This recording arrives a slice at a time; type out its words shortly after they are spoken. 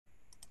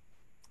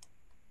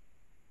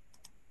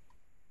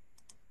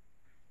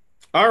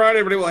All right,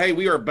 everybody. Well, hey,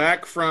 we are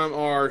back from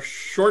our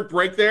short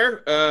break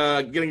there,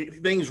 getting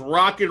things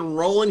rock and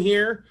rolling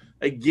here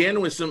again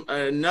with some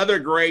another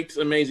great,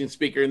 amazing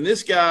speaker. And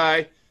this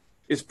guy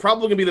is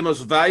probably going to be the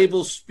most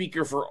valuable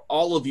speaker for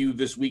all of you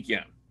this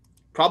weekend.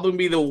 Probably going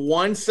to be the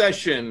one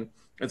session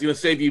that's going to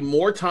save you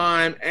more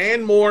time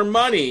and more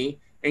money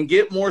and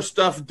get more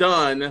stuff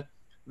done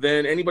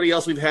than anybody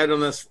else we've had on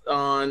this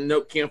on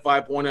NoteCamp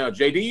 5.0.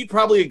 JD, you'd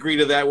probably agree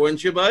to that,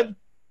 wouldn't you, bud?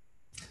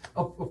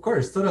 Of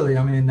course, totally.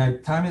 I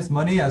mean, time is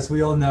money, as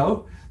we all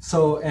know.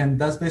 So, and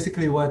that's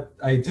basically what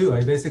I do.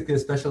 I basically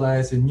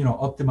specialize in,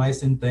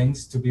 optimizing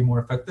things to be more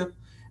effective.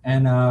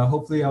 And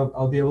hopefully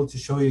I'll be able to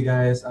show you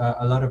guys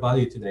a lot of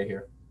value today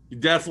here.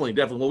 Definitely,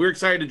 definitely. Well, we're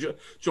excited to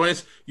join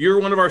us. You're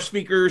one of our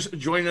speakers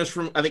joining us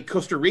from, I think,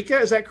 Costa Rica.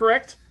 Is that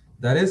correct?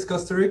 That is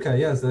Costa Rica.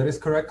 Yes, that is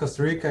correct.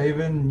 Costa Rica,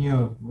 even,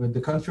 with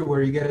the country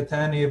where you get a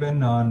tan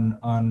even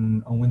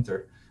on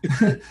winter.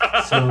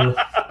 So,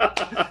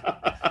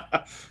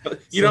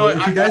 You know,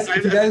 if you guys,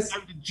 I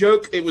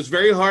joke. It was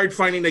very hard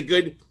finding a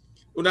good,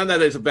 well, not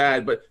that it's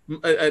bad, but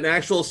an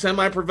actual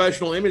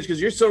semi-professional image because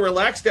you're so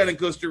relaxed down in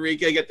Costa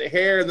Rica. I get the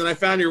hair, and then I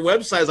found your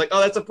website. I was like, oh,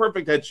 that's a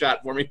perfect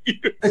headshot for me.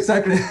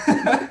 exactly.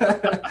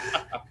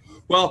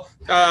 Well,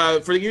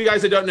 for you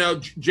guys that don't know,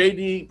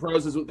 JD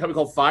Pros is a company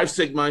called Five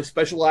Sigma. He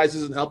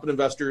specializes in helping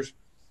investors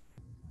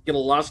get a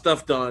lot of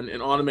stuff done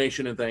in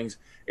automation and things.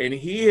 And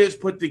he has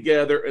put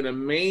together an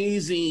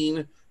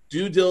amazing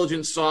due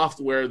diligence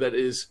software that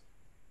is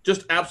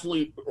just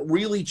absolutely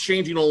really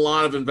changing a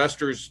lot of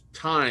investors'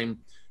 time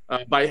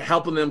by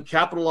helping them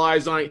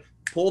capitalize on it,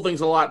 pull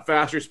things a lot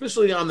faster,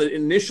 especially on the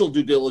initial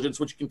due diligence,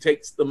 which can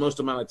take the most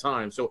amount of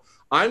time. So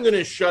I'm going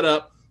to shut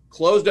up,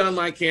 close down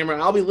my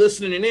camera. I'll be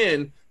listening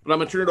in, but I'm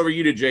going to turn it over to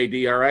you to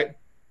JD. All right.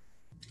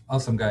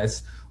 Awesome,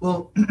 guys.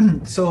 Well,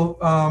 so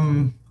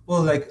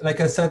well,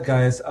 like I said,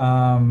 guys, You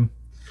have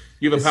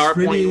a it's PowerPoint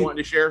you really want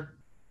to share?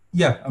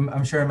 yeah.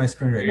 I'm sharing my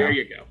screen right There now.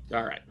 you go.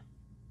 All right.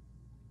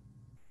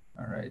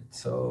 All right.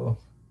 So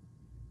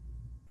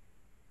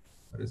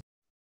what is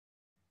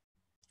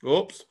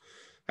Oops.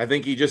 I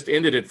think he just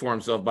ended it for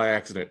himself by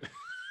accident.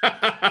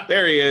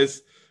 There he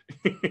is.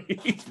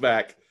 He's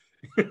back.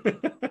 Go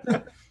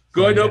ahead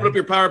sorry, and open up guys.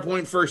 your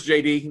PowerPoint first,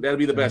 JD. That'll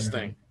be the best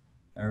There, thing.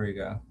 there we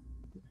go.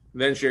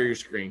 Then share your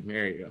screen.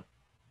 There you go.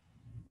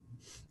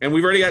 And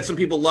we've already got some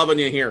people loving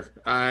you here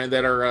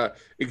that are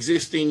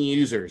existing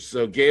users.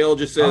 So Gail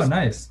just Oh, says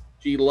nice.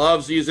 she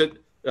loves use it.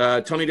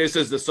 Tony Day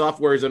says the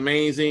software is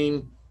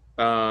amazing.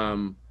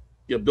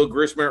 Bill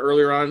Grismer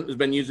earlier on has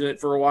been using it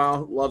for a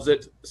while, loves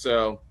it.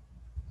 So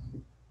there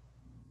you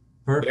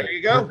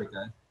Perfect. go. Perfect,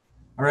 guys.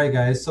 All right,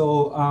 guys.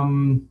 So all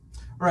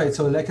right.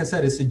 So like I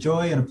said, it's a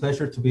joy and a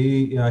pleasure to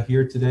be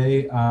here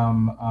today.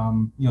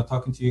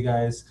 Talking to you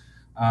guys.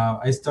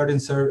 I started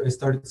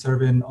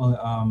serving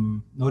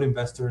note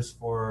investors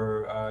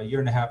for a year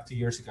and a half, 2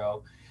 years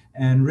ago,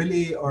 and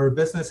really our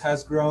business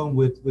has grown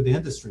with the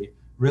industry,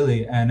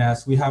 really. And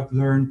as we have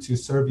learned to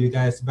serve you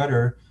guys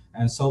better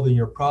and solving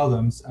your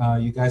problems,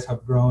 you guys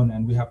have grown,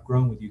 and we have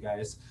grown with you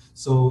guys.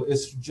 So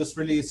it's just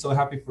really so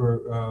happy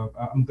for.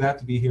 I'm glad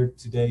to be here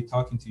today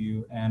talking to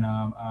you. And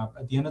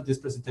at the end of this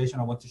presentation,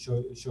 I want to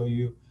show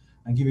you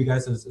and give you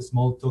guys a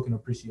small token of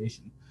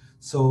appreciation.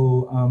 So.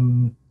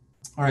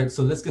 All right,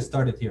 so let's get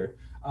started here.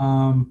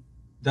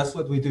 That's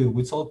what we do.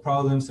 We solve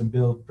problems and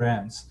build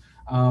brands.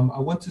 I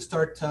want to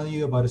start telling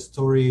you about a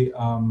story,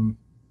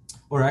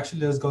 or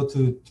actually let's go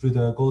through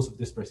the goals of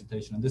this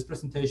presentation. In this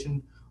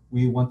presentation,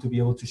 we want to be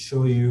able to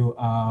show you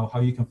how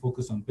you can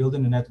focus on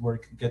building a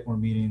network, get more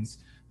meetings,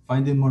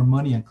 finding more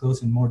money and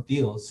closing more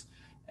deals.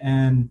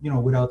 And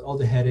without all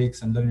the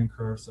headaches and learning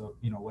curves of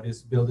what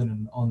is building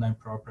an online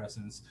pro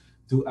presence,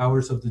 do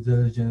hours of due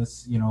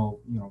diligence,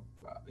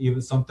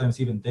 even sometimes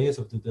even days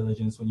of due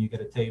diligence when you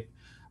get a tape.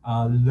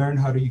 Learn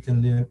how you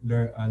can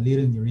lead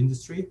in your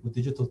industry with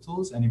digital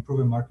tools and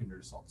improving marketing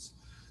results.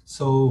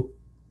 So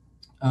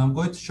I'm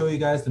going to show you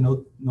guys the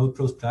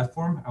NoteProz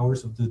platform,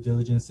 hours of due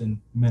diligence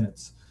in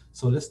minutes.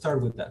 So let's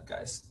start with that,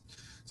 guys.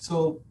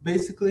 So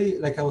basically,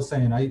 like I was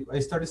saying, I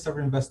started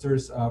serving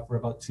investors for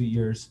about 2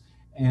 years.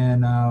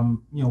 And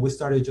we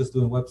started just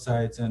doing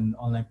websites and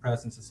online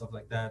presence and stuff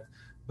like that.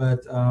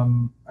 But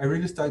I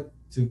really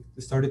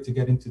started to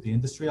get into the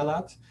industry a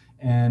lot,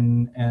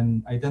 and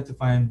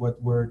identifying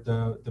what were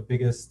the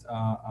biggest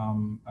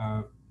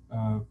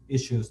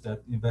issues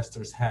that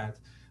investors had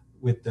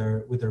with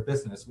their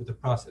business, with the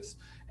process.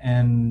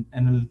 And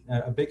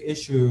a big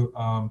issue,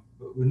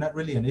 not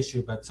really an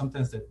issue, but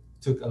sometimes that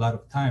took a lot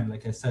of time,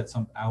 like I said,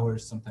 some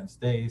hours, sometimes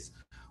days,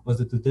 was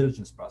the due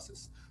diligence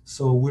process.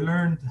 So we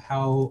learned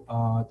how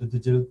the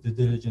due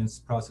diligence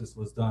process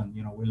was done.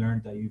 We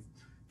learned that you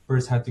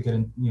first had to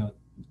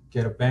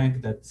get a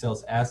bank that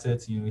sells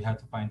assets. You had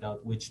to find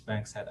out which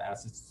banks had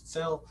assets to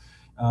sell,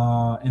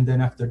 and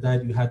then after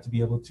that, you had to be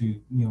able to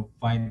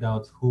find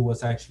out who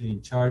was actually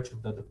in charge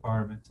of the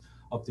department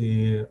of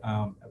the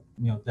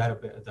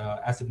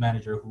the asset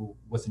manager who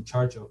was in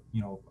charge of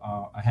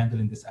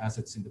handling these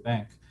assets in the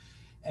bank.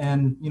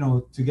 And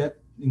to get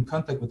in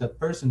contact with that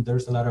person,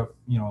 there's a lot of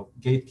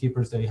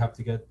gatekeepers that you have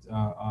to get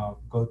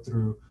go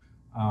through,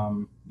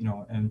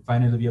 and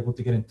finally be able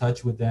to get in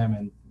touch with them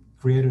and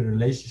create a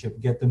relationship,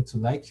 get them to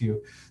like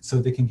you,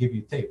 so they can give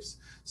you tapes.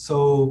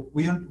 So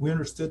we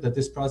understood that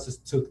this process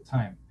took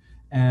time,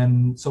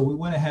 and so we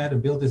went ahead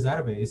and built this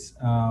database.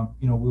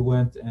 We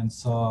went and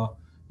saw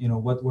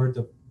what were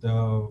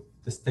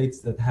the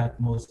states that had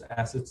most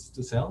assets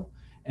to sell,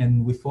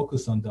 and we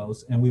focused on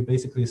those, and we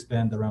basically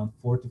spent around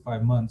 4 to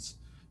 5 months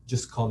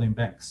just calling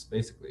banks,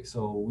 basically.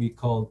 So we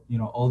called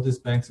all these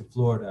banks in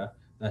Florida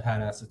that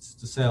had assets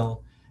to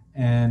sell,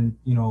 and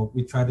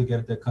we tried to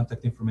get the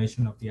contact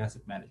information of the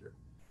asset manager.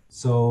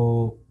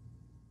 So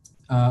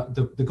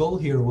the goal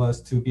here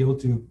was to be able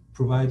to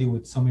provide you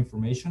with some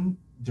information,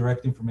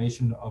 direct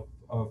information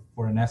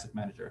for an asset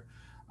manager.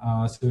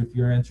 So if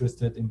you're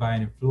interested in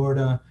buying in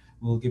Florida,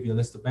 we'll give you a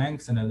list of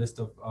banks and a list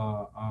of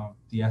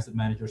the asset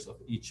managers of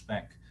each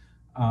bank.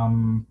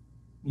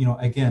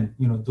 Again,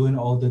 doing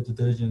all the due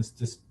diligence,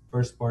 this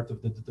first part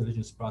of the due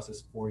diligence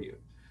process for you.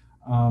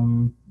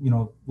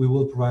 We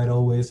will provide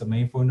always a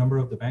main phone number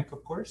of the bank,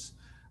 of course.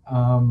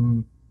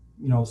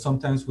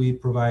 Sometimes we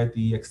provide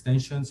the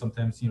extension.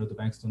 Sometimes, the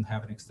banks don't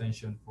have an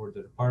extension for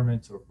the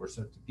departments, or for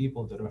certain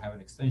people that don't have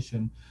an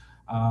extension.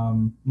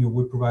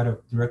 We provide a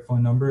direct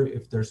phone number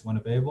if there's one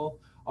available.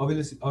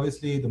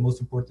 Obviously, the most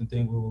important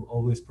thing, we will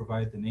always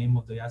provide the name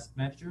of the asset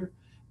manager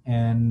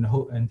and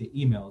the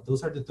email.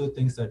 Those are the two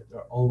things that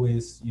are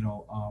always,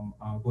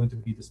 going to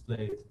be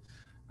displayed.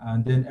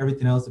 And then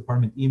everything else,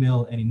 department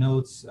email, any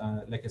notes,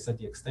 like I said,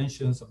 the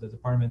extensions of the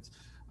department.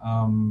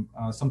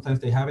 Sometimes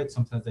they have it,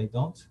 sometimes they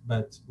don't,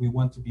 but we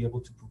want to be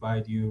able to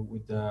provide you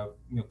with the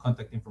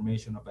contact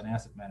information of an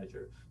asset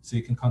manager, so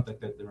you can contact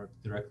that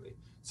directly.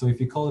 So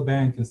if you call a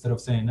bank, instead of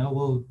saying, "Oh,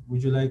 well,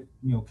 would you like,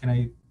 can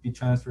I be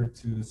transferred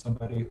to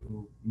somebody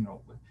who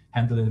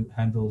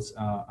handles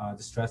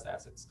distressed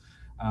assets?"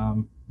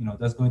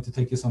 That's going to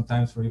take you some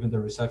time for even the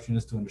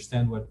receptionist to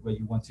understand what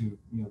you want to,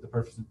 the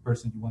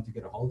person you want to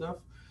get a hold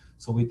of.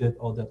 So we did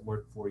all that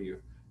work for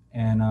you.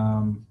 And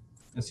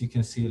as you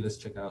can see, let's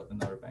check out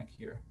another bank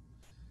here.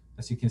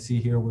 As you can see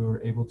here, we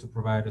were able to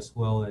provide as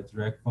well a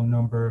direct phone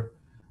number,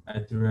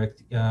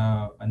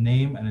 a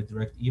name, and a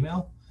direct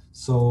email.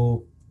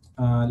 So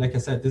like I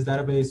said, this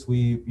database,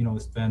 we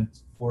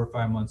spent 4 or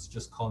 5 months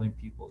just calling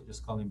people,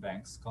 just calling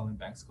banks.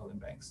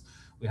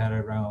 We had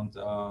around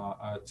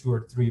 2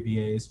 or 3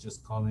 VAs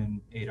just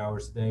calling 8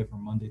 hours a day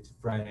from Monday to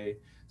Friday.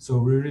 So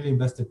we really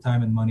invested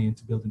time and money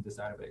into building this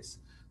database.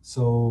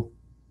 So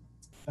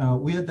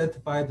we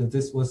identified that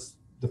this was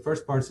the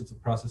first parts of the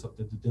process of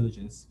the due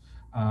diligence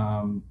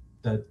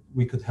that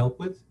we could help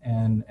with,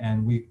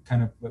 and we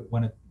kind of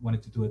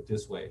wanted to do it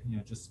this way,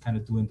 just kind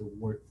of doing the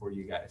work for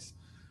you guys.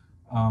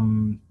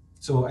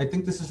 So I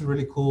think this is a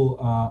really cool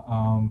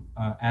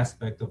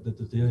aspect of the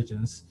due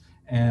diligence.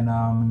 And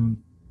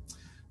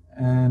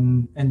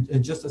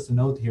just as a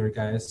note here,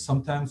 guys,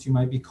 sometimes you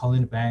might be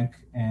calling a bank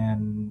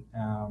and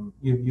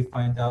you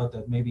find out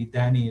that maybe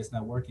Danny is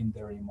not working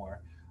there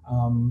anymore.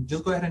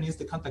 Just go ahead and use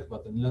the contact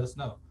button and let us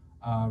know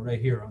right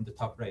here on the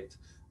top right.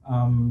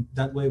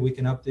 That way we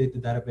can update the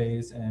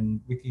database,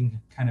 and we can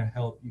kind of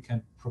help. You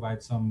can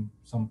provide some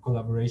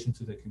collaboration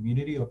to the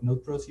community of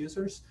NoteProz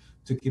users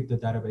to keep the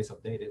database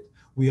updated.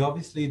 We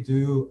obviously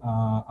do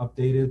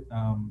update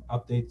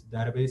the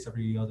database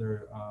every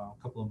other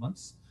couple of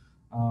months.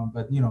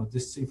 But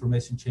this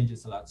information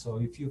changes a lot. So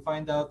if you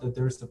find out that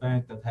there's a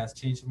bank that has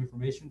changed some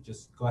information,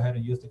 just go ahead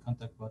and use the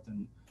contact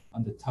button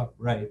on the top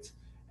right,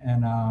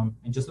 and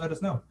just let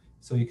us know,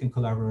 so you can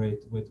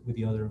collaborate with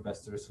the other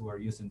investors who are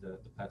using the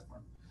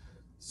platform.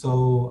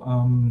 So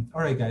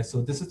all right, guys.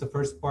 So this is the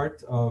first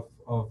part of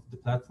the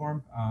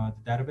platform,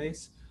 the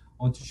database.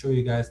 I want to show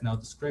you guys now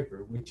the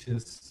scraper, which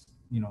is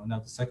now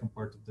the second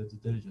part of the due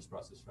diligence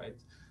process, right?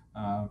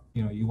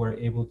 You were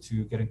able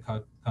to get in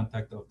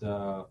contact of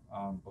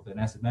an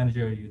asset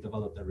manager. You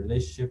developed a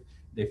relationship.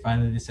 They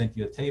finally sent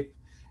you a tape,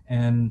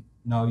 and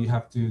now you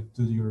have to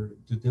do your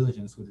due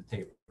diligence with the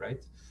tape,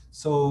 right?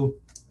 So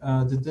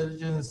the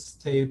diligence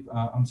tape,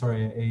 an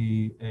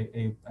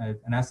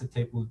asset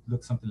tape would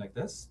look something like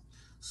this.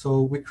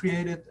 So we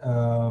created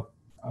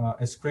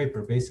a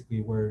scraper,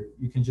 basically, where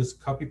you can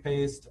just copy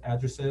paste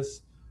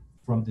addresses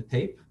from the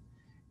tape,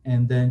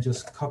 and then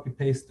just copy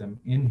paste them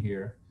in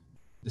here.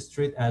 The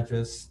street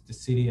address, the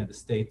city, and the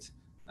state.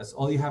 That's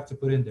all you have to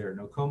put in there.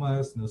 No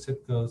commas, no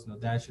zip codes, no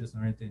dashes,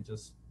 no anything.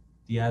 Just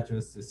the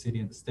address, the city,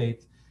 and the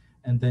state.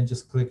 And then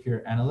just click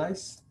here,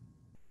 Analyze.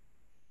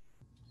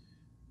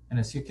 And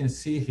as you can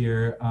see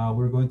here,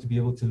 we're going to be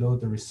able to load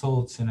the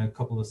results in a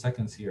couple of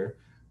seconds here.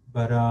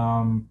 But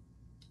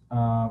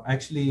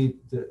actually,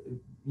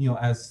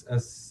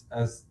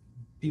 as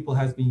people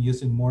has been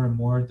using more and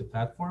more the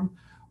platform,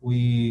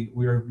 we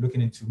are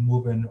looking into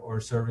moving our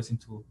service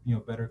into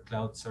better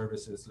cloud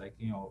services, like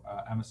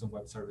Amazon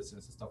Web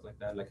Services and stuff like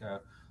that, like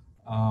a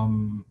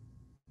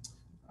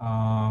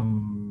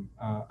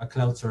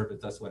cloud service.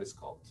 That's what it's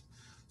called.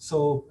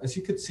 So as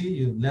you could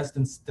see, less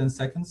than 10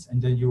 seconds,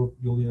 and then you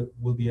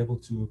will be able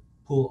to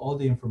pull all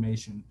the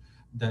information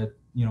that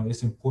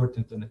is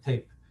important on the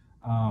tape.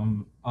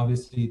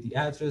 Obviously, the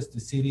address, the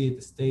city,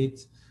 the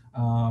state,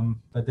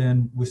 but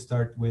then we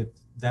start with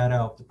data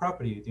of the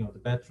property. The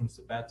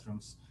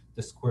bathrooms,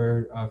 the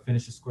square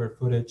finished square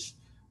footage.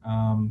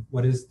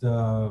 What is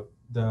the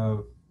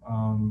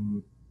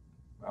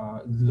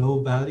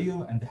low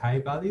value and the high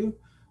value?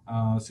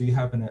 So you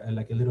have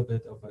like a little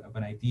bit of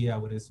an idea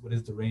what is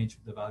the range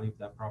of the value of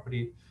that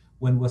property.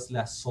 When was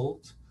last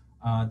sold?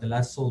 The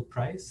last sold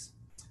price.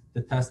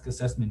 The task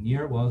assessment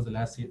year. What was the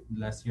last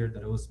year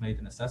that it was made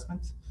an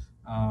assessment?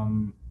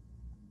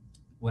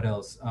 What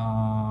else?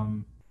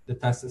 The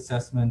task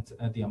assessment,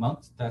 the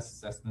amount task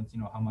assessment.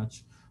 How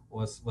much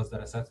was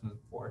that assessment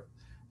for?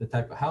 The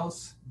type of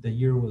house, the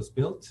year was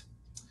built,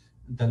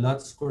 the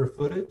lot square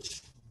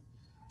footage.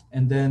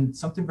 And then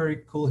something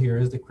very cool here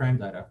is the crime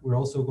data. We're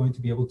also going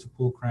to be able to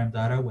pull crime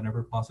data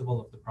whenever possible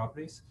of the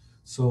properties.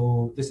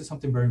 So this is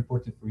something very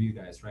important for you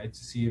guys, right?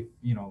 To see if,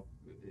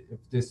 if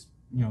this,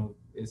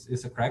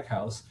 is a crack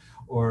house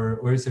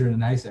or is it in a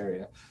nice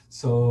area.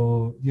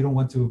 So you don't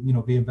want to,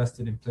 be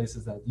invested in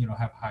places that,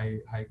 have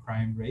high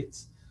crime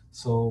rates.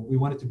 So we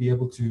wanted to be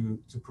able to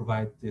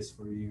provide this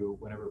for you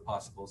whenever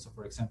possible. So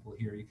for example,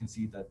 here you can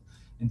see that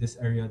in this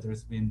area,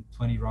 there's been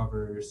 20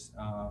 robbers,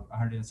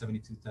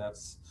 172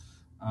 thefts,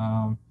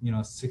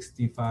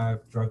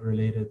 65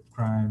 drug-related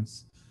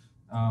crimes,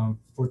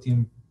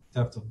 14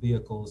 theft of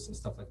vehicles and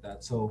stuff like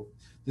that. So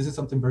this is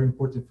something very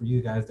important for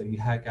you guys that you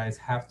guys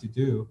have to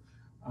do.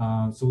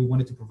 So we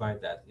wanted to provide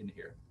that in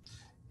here.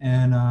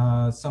 And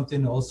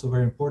something also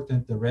very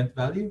important, the rent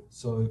value.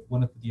 So if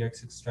one of the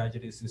exit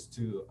strategies is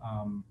to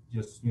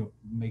just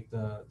make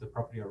the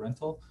property a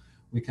rental,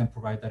 we can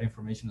provide that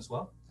information as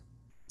well.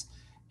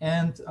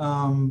 And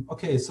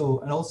okay, so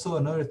and also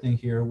another thing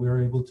here,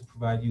 we're able to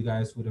provide you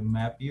guys with a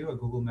map view, a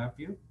Google map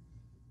view.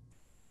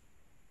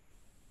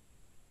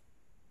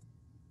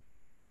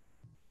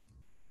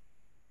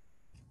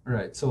 All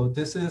right, so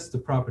this is the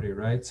property,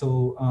 right?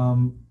 So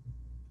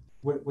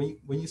when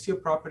you see a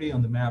property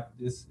on the map,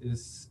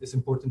 it's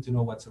important to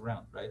know what's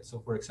around, right? So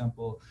for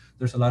example,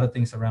 there's a lot of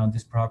things around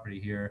this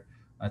property here,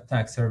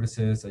 tax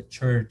services, a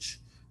church,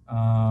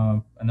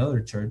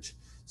 another church.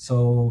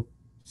 So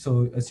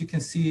as you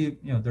can see,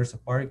 there's a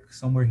park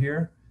somewhere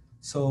here.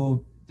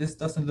 So this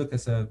doesn't look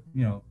as a,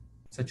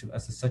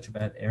 such a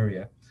bad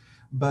area.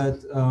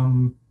 But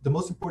the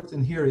most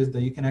important here is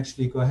that you can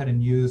actually go ahead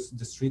and use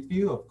the street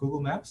view of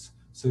Google Maps.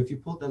 So if you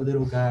pull that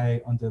little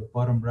guy on the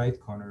bottom right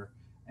corner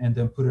and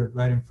then put it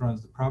right in front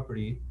of the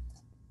property,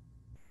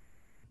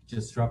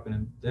 just drop it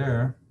in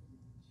there,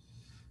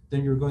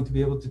 then you're going to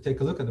be able to take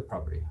a look at the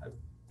property.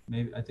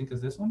 I think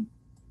it's this one.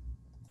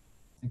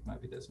 I think it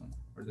might be this one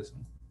or this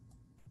one.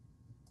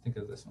 I think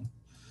it's this one.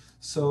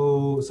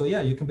 So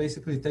yeah, you can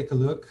basically take a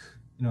look,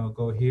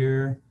 go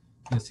here,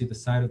 see the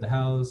side of the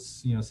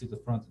house, see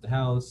the front of the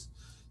house,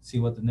 see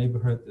what the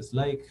neighborhood is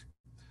like.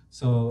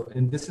 So,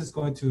 and this is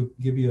going to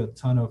give you a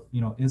ton of,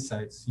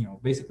 insights,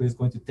 basically it's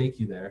going to take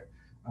you there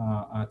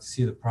to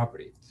see the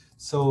property.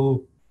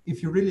 So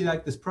if you really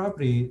like this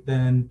property,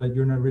 but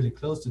you're not really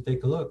close to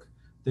take a look,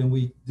 then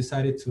we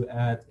decided to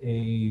add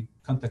a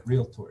contact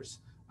realtors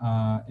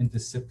in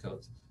this zip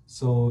code.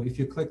 So if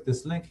you click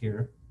this link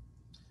here,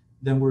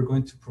 then we're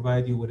going to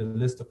provide you with a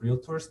list of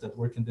realtors that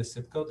work in this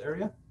zip code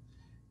area.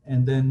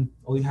 And then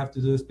all you have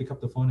to do is pick up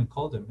the phone and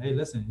call them. Hey,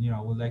 listen,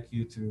 I would like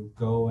you to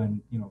go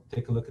and,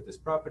 take a look at this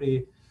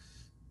property.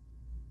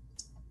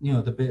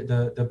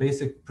 The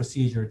basic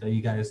procedure that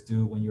you guys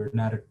do when you're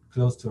not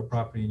close to a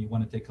property and you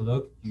want to take a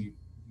look, you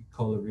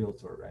call a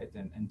realtor, right?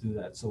 And do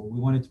that. So we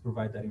wanted to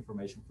provide that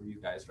information for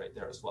you guys right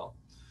there as well.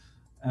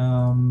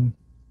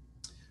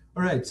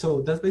 All right,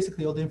 so that's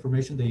basically all the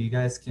information that you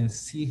guys can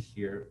see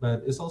here,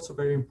 but it's also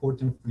very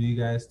important for you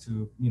guys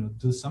to,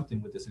 do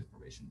something with this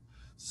information.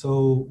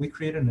 So we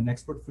created an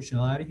export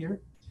functionality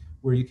here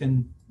where you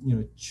can,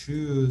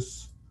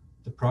 choose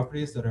the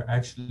properties that are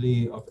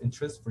actually of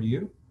interest for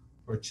you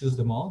or choose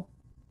them all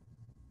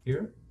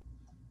here.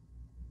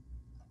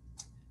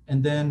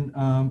 And then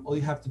all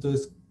you have to do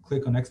is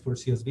click on export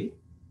CSV.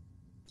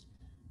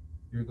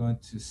 You're going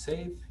to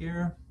save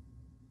here.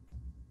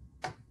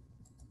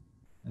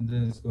 And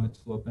then it's going to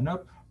open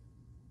up.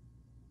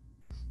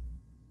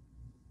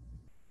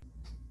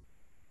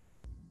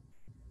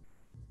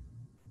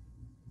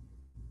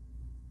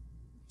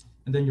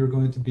 And then you're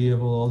going to be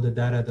able, all the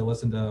data that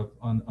was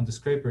on the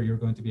scraper, you're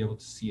going to be able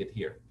to see it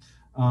here.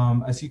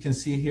 As you can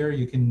see here,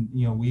 you can,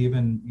 we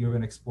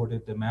even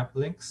exported the map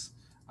links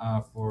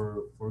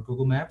for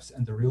Google Maps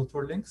and the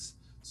realtor links.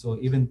 So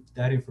even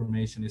that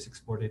information is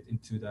exported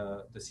into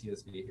the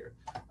CSV here.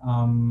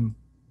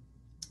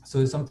 So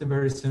it's something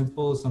very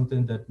simple,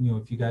 something that,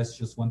 if you guys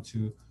just want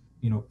to,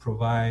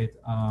 provide,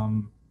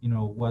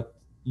 what,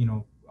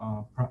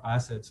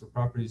 assets or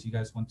properties you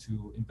guys want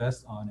to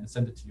invest on and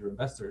send it to your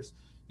investors,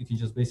 you can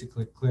just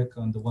basically click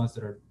on the ones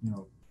that are,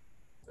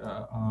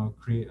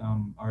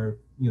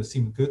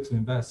 seem good to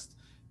invest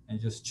and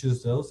just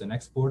choose those and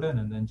export it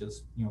and then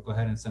just, go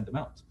ahead and send them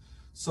out.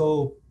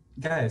 So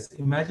guys,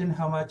 imagine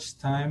how much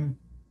time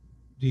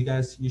do you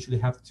guys usually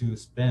have to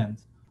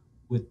spend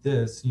with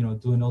this,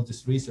 doing all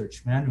this research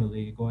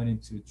manually, going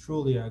into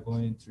Trulia,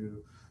 going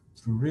into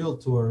through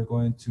Realtor,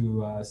 going to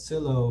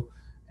Zillow,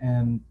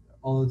 and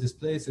all of these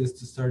places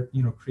to start,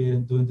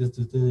 doing this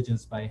due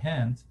diligence by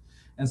hand.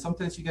 And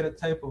sometimes you get a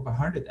type of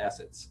 100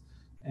 assets,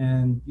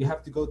 and you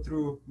have to go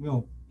through,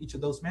 each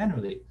of those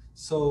manually.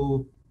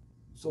 So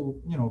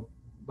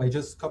by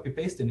just copy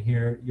pasting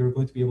here, you're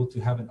going to be able to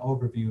have an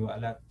overview a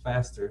lot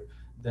faster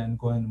than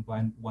going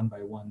one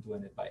by one,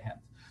 doing it by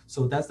hand.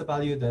 So that's the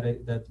value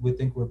that we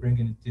think we're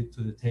bringing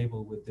to the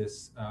table with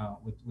this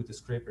with the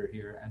scraper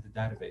here and the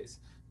database.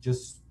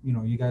 Just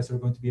you guys are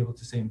going to be able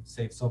to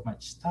save so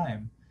much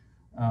time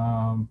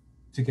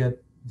to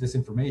get this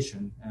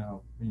information.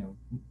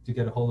 To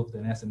get a hold of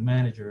an asset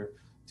manager,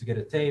 to get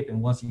a tape, and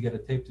once you get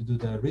a tape to do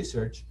the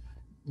research,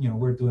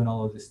 we're doing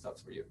all of this stuff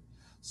for you.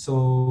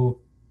 So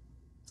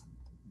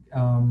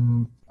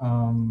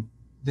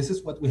this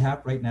is what we have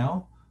right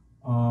now.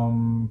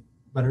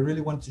 But I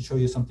really wanted to show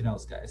you something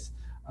else, guys.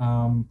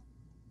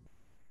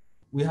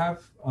 We have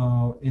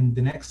in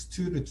the next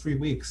 2 to 3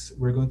 weeks,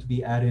 we're going to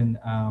be adding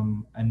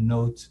a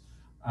note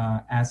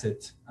asset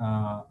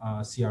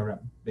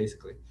CRM,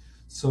 basically.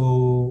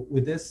 So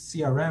with this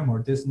CRM,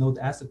 or this note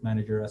asset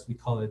manager, as we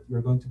call it,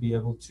 you're going to be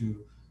able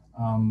to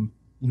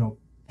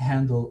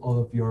handle all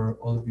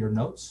of your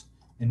notes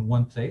in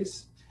one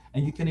place.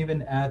 And you can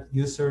even add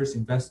users,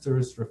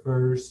 investors,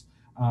 refers,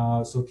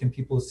 so can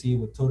people see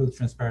with total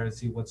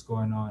transparency what's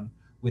going on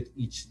with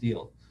each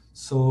deal.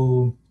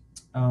 So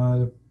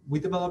we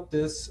developed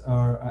this,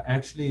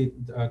 actually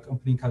a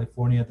company in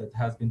California that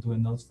has been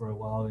doing notes for a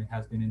while and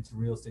has been into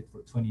real estate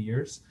for 20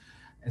 years,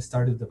 and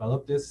started to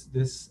develop this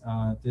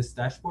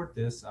dashboard,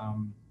 this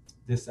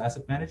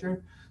asset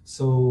manager.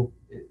 So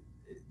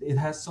it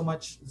has so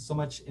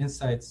much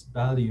insights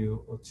value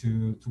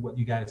to what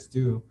you guys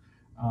do,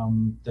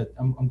 that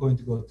I'm going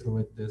to go through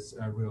it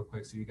real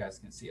quick so you guys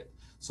can see it.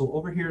 So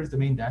over here is the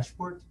main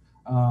dashboard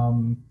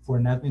for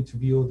an admin to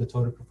view the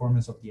total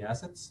performance of the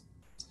assets.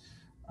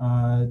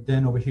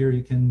 Then over here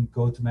you can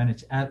go to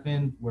manage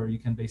admin, where you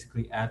can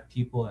basically add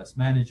people as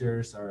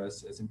managers or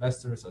as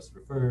investors, as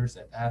referrers,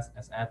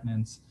 as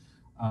admins.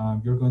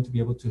 You're going to be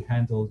able to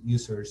handle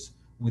users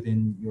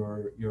within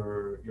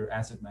your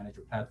asset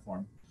manager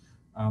platform.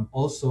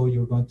 Also,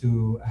 you're going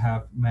to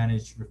have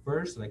managed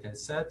refers, like I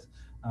said.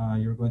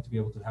 You're going to be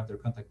able to have their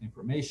contact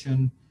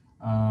information.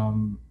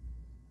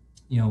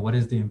 What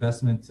is the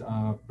investment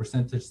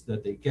percentage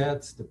that they get,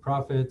 the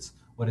profits,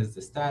 what is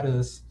the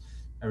status,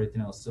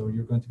 everything else. So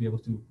you're going to be able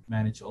to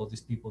manage all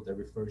these people that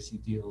refers you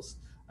deals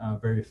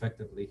very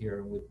effectively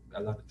here with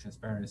a lot of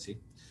transparency.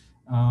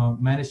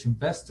 Manage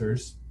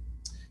investors.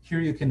 Here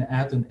you can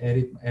add and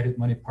edit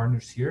money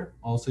partners here.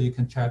 Also, you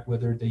can track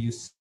whether they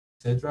use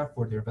Cedra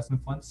for their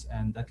investment funds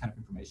and that kind of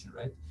information,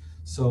 right?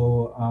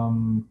 So,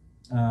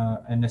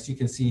 and as you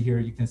can see here,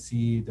 you can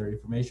see their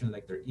information,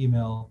 like their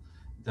email,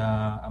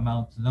 the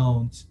amount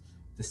loaned,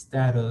 the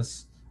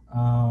status,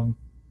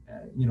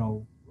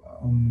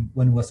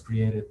 when it was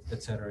created,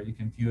 etc. You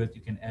can view it,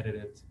 you can edit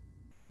it,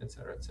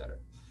 etc., etc.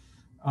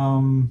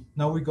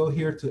 Now we go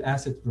here to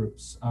asset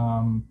groups.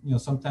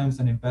 Sometimes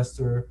an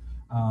investor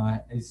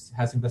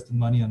has invested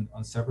money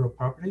on several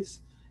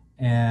properties,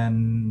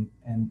 and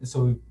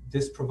so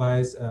this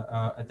provides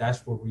a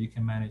dashboard where you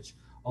can manage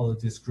all of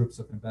these groups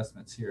of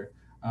investments here.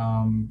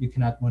 You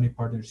can add money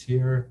partners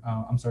here.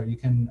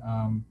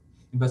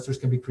 Investors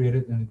can be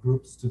created in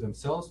groups to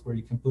themselves, where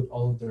you can put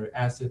all of their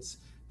assets.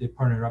 They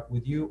partner up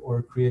with you,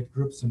 or create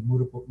groups and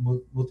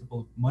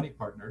multiple money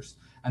partners,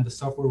 and the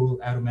software will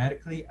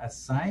automatically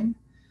assign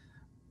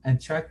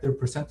and track their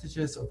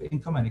percentages of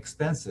income and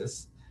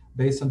expenses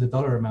based on the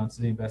dollar amounts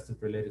they invested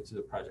related to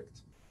the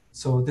project.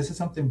 So this is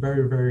something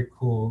very, very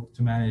cool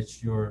to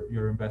manage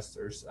your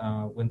investors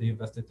when they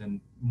invested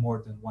in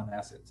more than one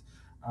asset.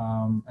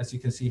 As you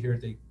can see here,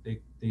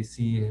 they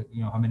see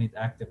how many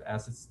active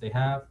assets they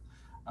have,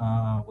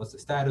 what's the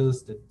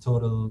status, the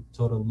total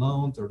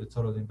loans or the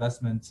total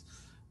investments,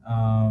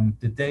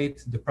 the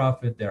date, the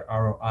profit, their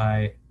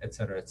ROI,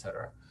 etc.,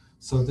 etc.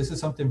 So this is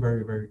something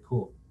very, very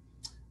cool.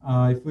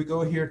 If we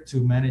go here to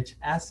manage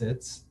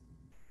assets,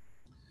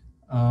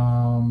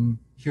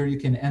 here you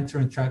can enter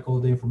and track all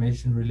the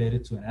information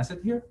related to an asset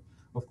here,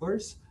 of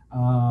course.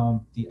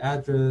 The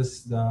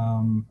address,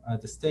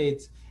 the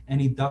state,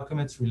 any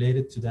documents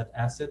related to that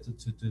asset,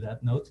 to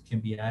that note can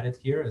be added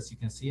here, as you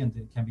can see, and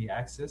it can be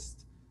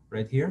accessed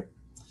right here.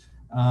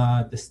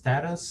 The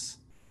status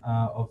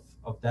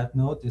of that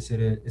note, is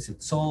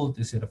it sold?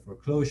 Is it a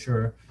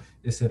foreclosure?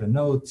 Is it a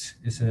note?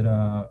 Is it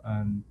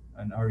an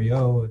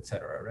REO,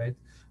 etc., right?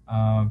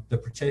 The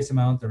purchase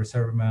amount, the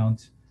reserve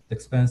amount, the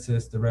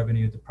expenses, the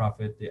revenue, the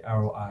profit, the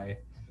ROI,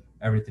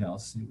 everything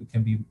else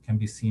can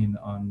be seen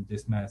on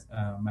this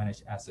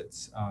manage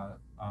assets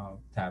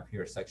tab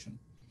here section.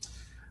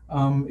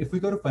 If we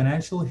go to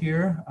financial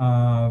here,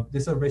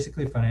 these are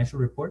basically financial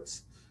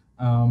reports.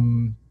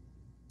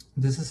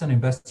 This is an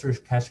investor's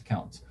cash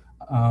account.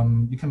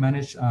 You can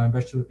manage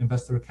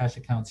investor cash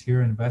accounts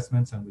here,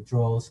 investments and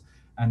withdrawals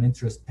and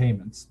interest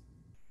payments.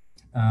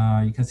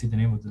 You can see the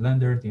name of the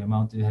lender, the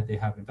amount that they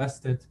have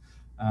invested,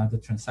 the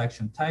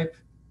transaction type,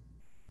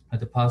 a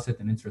deposit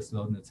and interest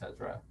loan,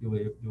 etc. You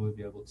will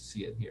be able to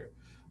see it here.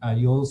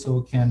 You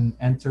also can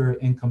enter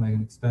income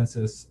and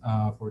expenses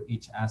for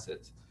each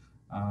asset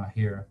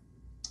here.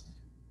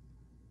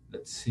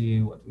 Let's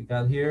see what we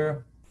got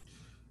here.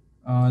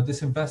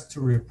 This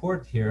investor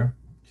report here,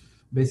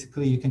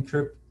 basically you can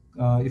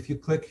if you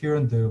click here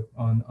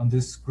on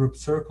this group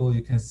circle,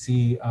 you can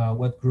see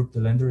what group the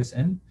lender is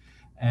in,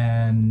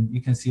 and you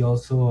can see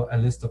also a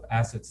list of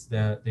assets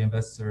that the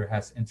investor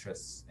has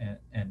interests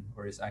in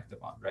or is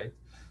active on, right?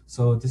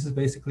 So this is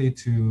basically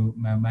to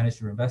manage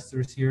your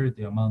investors here,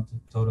 the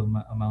total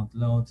amount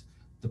loaned,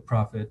 the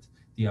profit,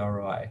 the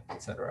ROI,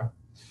 etc.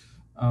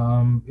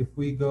 If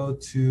we go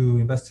to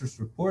investors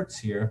reports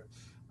here,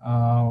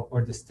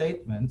 or the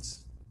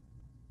statements,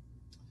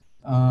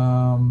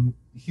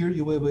 here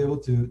you will be able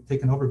to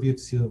take an overview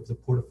of the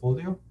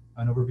portfolio,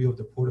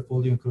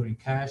 including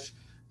cash,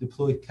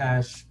 deployed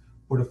cash,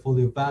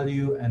 portfolio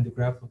value, and the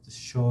graph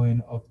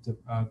showing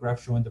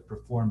the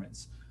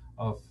performance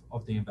of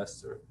the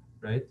investor,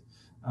 right?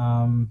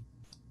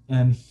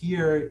 And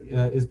here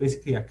is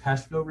basically a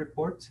cash flow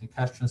report,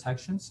 cash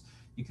transactions.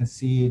 You can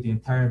see the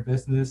entire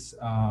business,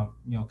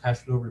 cash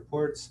flow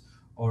reports,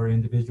 or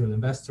individual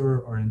investor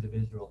or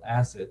individual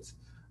assets.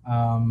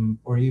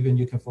 Or even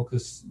you can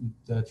focus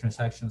the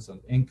transactions on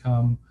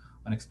income,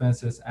 on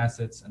expenses,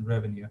 assets, and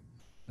revenue,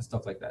 and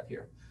stuff like that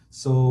here.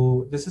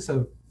 So this is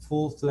a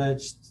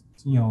full-fledged,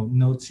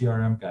 Note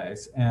CRM,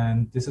 guys,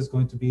 and this is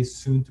going to be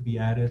soon to be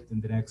added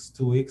in the next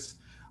 2 weeks.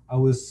 I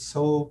was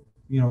so,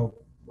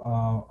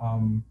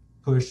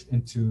 pushed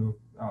into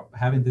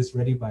having this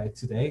ready by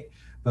today,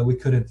 but we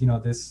couldn't.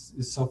 This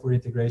is software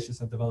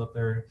integrations and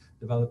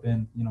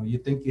development. You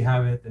think you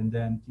have it, and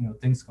then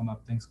things come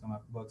up,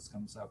 bugs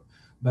comes up.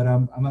 But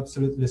I'm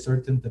absolutely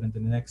certain that in the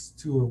next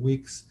 2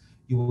 weeks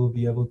you will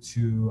be able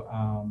to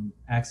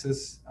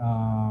access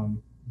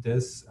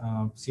this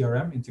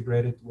CRM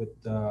integrated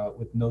with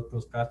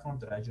NoteProz platform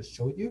that I just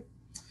showed you.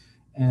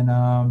 And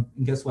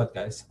guess what,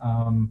 guys?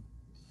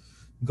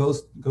 Go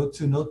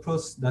to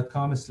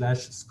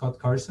noteproz.com/Scott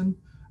Carson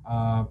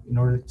in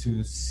order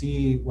to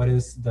see what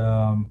is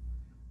the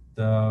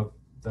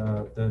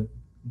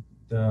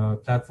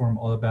platform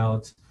all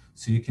about,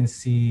 so you can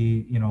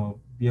see,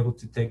 be able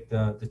to take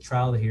the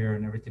trial here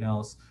and everything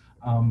else.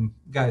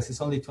 Guys,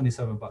 it's only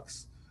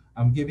 $27.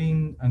 I'm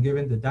giving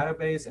the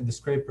database and the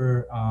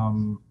scraper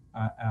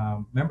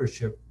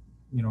membership,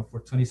 for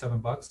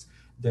 $27.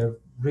 The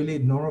really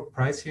normal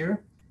price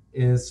here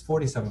is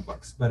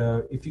 $47. But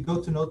if you go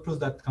to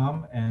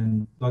noteproz.com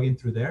and log in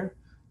through there,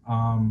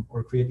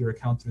 or create your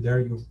account through there,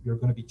 you're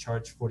going to be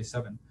charged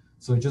 $47.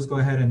 So just go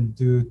ahead and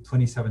do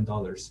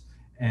 $27.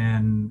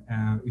 And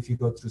if you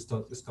go through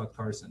Scott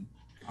Carson.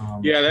 Hang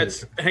on a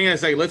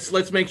second.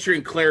 Let's make sure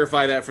and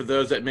clarify that for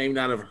those that may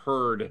not have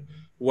heard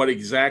what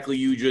exactly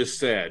you just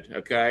said.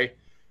 Okay,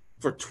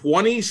 for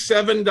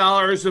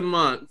 $27 a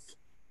month,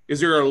 is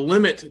there a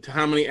limit to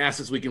how many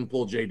assets we can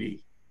pull,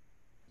 JD?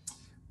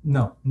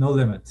 No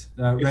limit.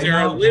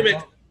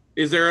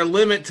 Is there a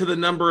limit to the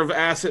number of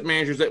asset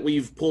managers that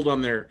we've pulled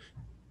on there?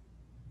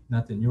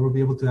 Nothing. You will be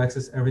able to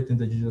access everything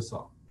that you just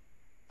saw.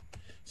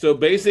 So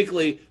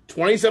basically,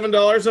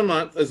 $27 a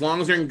month, as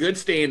long as they're in good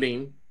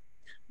standing,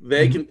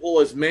 they can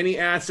pull as many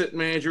asset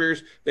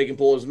managers. They can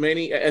pull as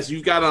many as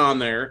you've got on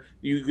there.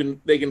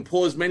 They can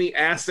pull as many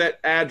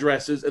asset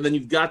addresses, and then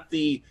you've got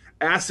the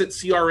asset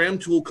CRM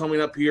tool coming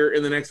up here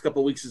in the next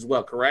couple of weeks as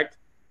well. Correct?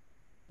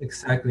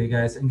 Exactly,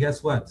 guys. And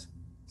guess what?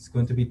 It's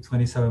going to be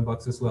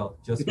 $27 as well,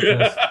 just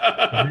because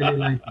I really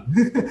like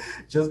you.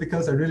 Just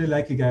because I really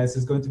like you guys,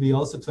 it's going to be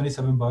also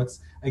 $27.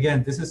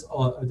 Again, this is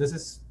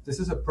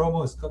a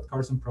promo, a Scott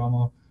Carson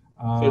promo.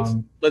 So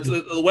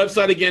the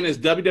website again is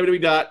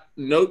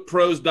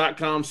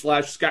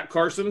www.noteproz.com/Scott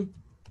Carson.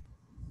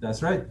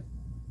 That's right.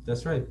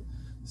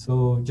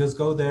 So just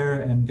go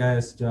there, and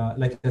guys,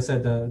 like I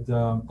said,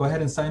 go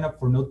ahead and sign up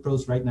for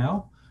NoteProz right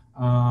now.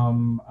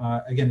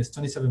 Again, it's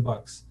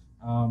 $27.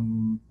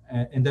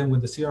 And then when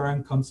the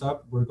CRM comes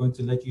up, we're going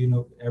to let you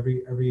know,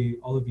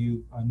 all of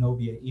you know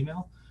via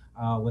email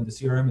when the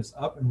CRM is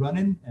up and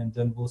running, and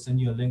then we'll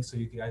send you a link so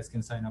you guys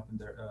can sign up in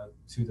there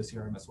to the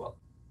CRM as well.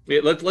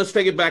 Yeah, let's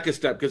take it back a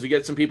step, because we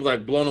get some people that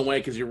are blown away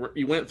because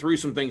you went through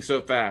some things so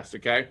fast.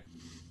 Okay,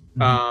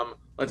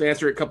 let's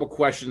answer a couple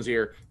questions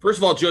here. First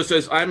of all, Joe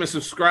says, I'm a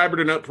subscriber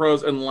to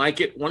NoteProz and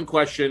like it. One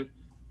question: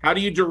 how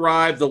do you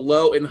derive the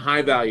low and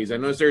high values? I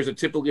notice there's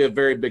typically a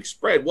very big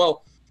spread.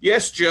 Well,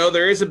 yes, Joe,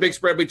 there is a big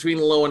spread between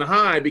low and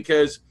high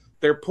because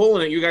they're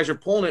pulling it. You guys are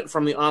pulling it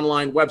from the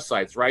online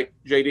websites, right,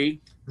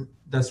 JD?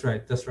 That's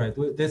right. Those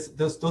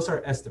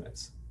are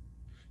estimates.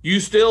 You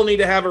still need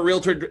to have a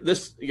realtor.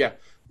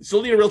 You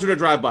still need a realtor to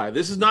drive by.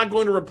 This is not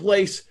going to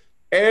replace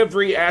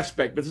every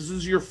aspect, but this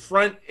is your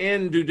front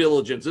end due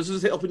diligence. This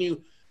is helping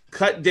you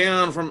cut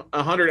down from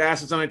 100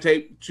 assets on a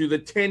tape to the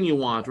 10 you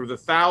want, or the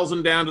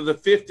 1,000 down to the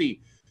 50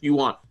 you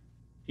want.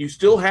 You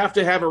still have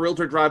to have a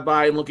realtor drive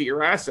by and look at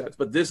your assets,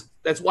 but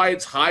that's why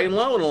it's high and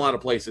low in a lot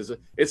of places.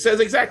 It says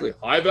exactly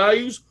high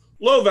values,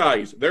 low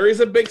values. There is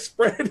a big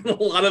spread in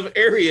a lot of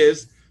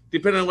areas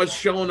depending on what's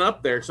showing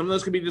up there. Some of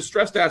those could be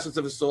distressed assets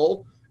if it's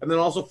sold, and then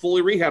also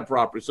fully rehab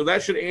properties. So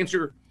that should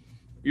answer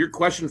your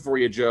question for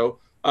you, Joe.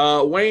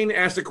 Wayne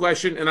asked a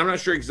question, and I'm not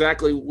sure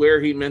exactly where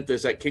he meant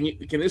this at. Can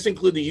this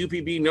include the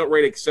UPB, note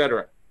rate,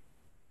 etc.?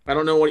 I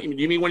don't know what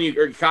you mean when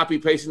you're copy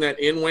pasting that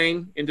in,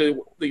 Wayne,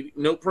 into the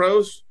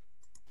NoteProz.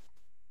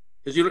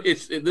 Because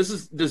this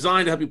is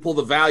designed to help you pull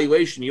the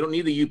valuation. You don't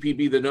need the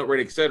UPB, the note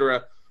rate,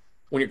 etc.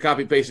 when you're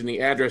copy pasting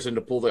the address in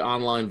to pull the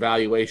online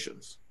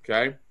valuations.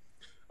 Okay.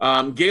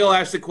 Gail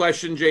asked the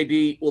question,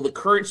 JD, will the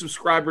current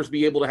subscribers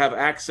be able to have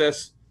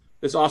access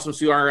this awesome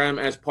CRM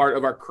as part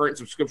of our current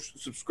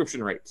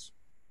subscription rates?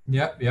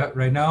 Yeah.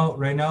 Right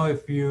now,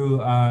 if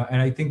you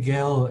and I think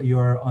Gail,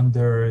 you're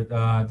under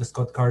the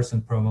Scott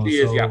Carson promo. She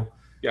is, yeah.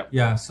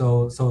 Yeah.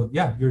 So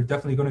yeah, you're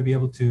definitely going to be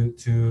able to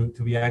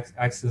be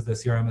access the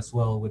CRM as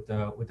well with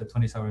the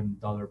 $27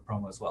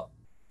 promo as well.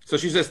 So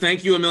she says,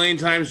 thank you a million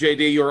times,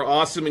 JD. You're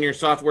awesome and your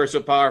software is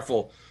so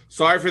powerful.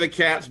 Sorry for the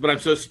caps, but I'm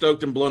so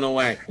stoked and blown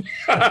away.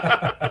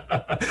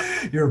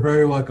 You're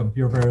very welcome.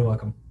 You're very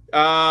welcome.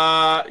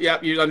 Yeah,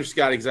 you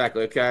understand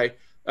exactly. Okay.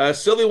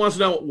 Sylvia wants to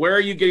know, where are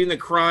you getting the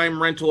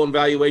crime, rental, and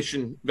value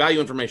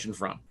information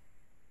from?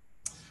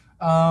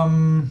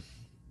 You're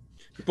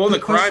pulling the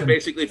crime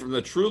basically from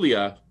the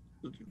Trulia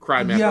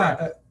crime map. Yeah,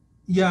 right?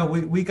 Yeah,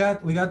 we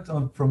got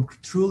from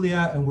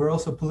Trulia, and we're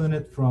also pulling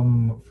it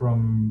from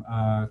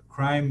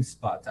Crime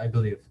Spot, I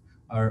believe,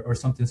 or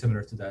something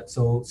similar to that.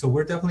 So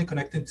we're definitely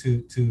connected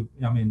to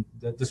I mean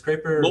the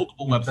scraper.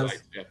 Multiple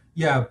websites.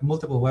 Yeah,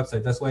 multiple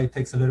websites. That's why it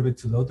takes a little bit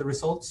to load the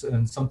results.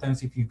 And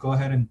sometimes if you go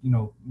ahead and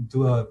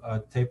do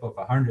a tape of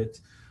 100,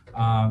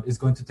 it's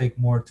going to take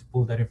more to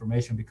pull that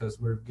information because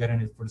we're getting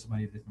it from so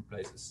many different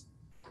places.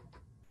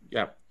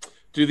 Yeah.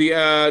 Do the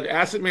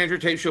asset manager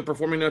tape show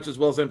performing notes as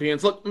well as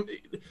NPNs? Look,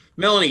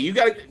 Melanie, you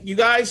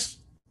guys,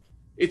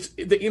 it's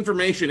the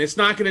information. It's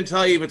not going to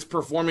tell you if it's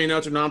performing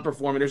notes or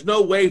non-performing. There's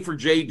no way for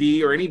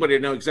JD or anybody to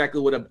know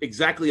exactly what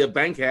exactly a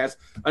bank has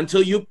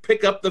until you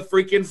pick up the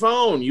freaking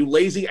phone, you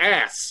lazy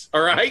ass.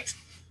 All right?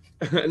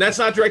 And that's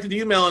not directed to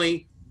you,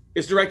 Melanie.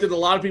 It's directed to a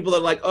lot of people that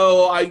are like,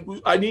 oh,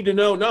 I need to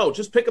know. No,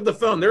 just pick up the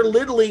phone. They're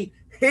literally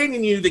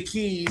handing you the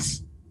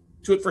keys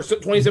to it for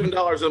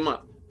 $27 a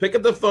month. Pick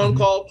up the phone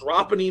call,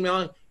 drop an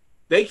email.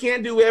 They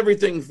can't do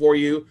everything for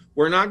you.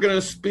 We're not going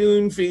to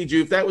spoon feed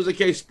you. If that was the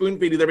case, spoon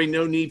feed you, there'd be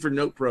no need for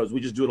NoteProz. We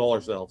just do it all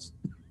ourselves.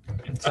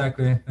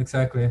 Exactly.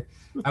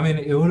 I mean,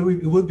 it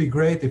would be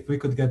great if we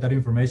could get that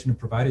information and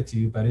provide it to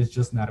you, but it's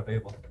just not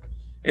available.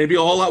 And it'd be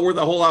a whole lot worth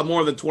a whole lot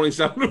more than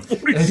 27 to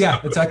 47.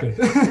 Yeah, exactly.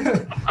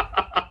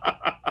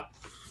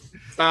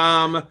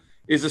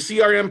 Is the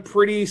CRM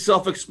pretty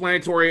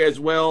self-explanatory as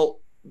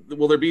well?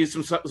 Will there be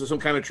some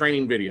kind of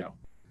training video?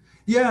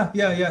 Yeah.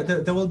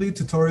 There will be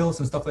tutorials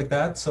and stuff like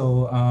that.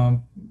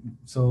 So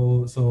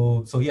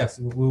yes,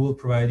 we will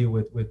provide you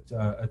with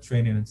a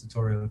training and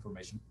tutorial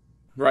information.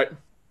 Right.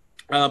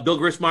 Bill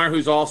Grismeyer,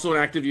 who's also an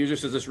active user,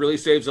 says this really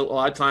saves a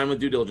lot of time with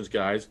due diligence,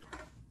 guys.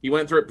 He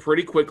went through it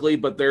pretty quickly,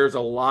 but there's a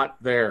lot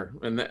there,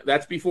 and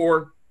that's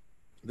before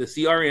the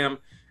CRM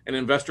and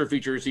investor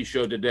features he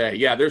showed today.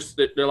 Yeah, there's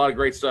a lot of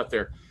great stuff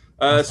there.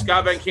 Awesome.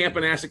 Scott Van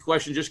Kampen asked a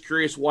question. Just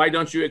curious, why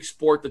don't you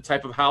export the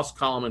type of house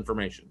column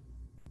information?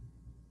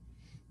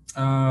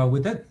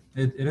 With that,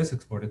 it is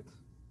exported.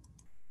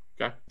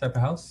 Okay. Type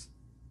of house?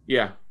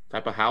 Yeah,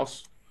 type of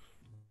house.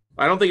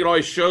 I don't think it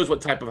always shows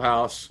what type of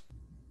house.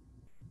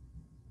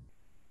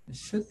 It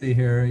should be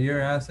here.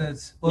 Your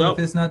assets. Well, nope.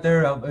 If it's not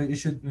there, it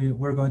should.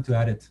 We're going to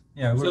add it.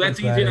 Yeah. So that's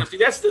easy enough. See,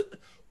 that's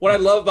what I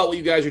love about what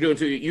you guys are doing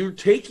too. You're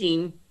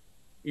taking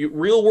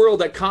real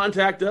world that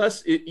contact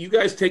us. You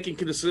guys take in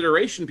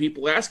consideration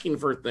people asking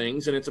for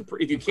things, and if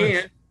you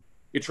can't,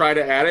 you try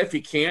to add it. If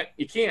you can't,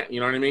 you can't. You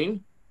know what I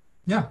mean?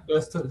 Yeah,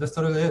 that's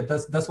totally it.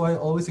 That's why I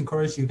always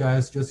encourage you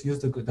guys, just use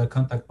the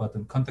contact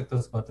button, contact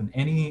us button.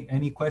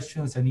 Any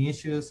questions, any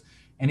issues,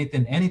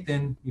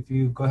 anything. If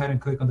you go ahead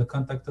and click on the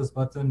contact us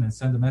button and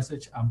send a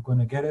message, I'm going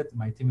to get it.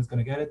 My team is going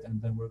to get it,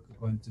 and then we're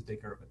going to take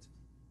care of it.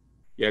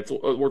 Yeah, it's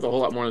worth a whole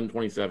lot more than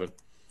 27.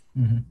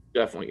 Mm-hmm.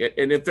 Definitely.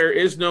 And if there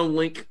is no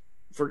link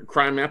for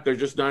Crime Map, there's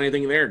just not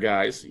anything there,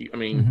 guys. I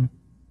mean,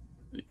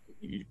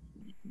 you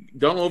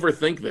don't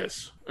overthink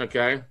this.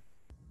 Okay.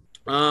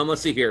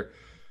 Let's see here.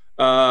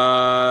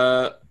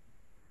 So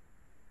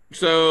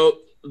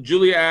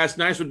Julia asked,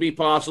 nice would be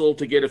possible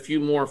to get a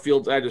few more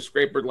fields added to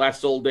scraper.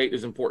 Last sold date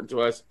is important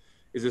to us.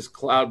 Is this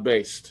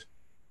cloud-based?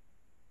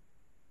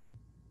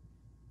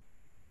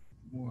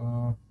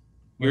 Your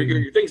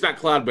thing's not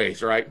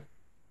cloud-based, right?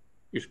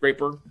 Your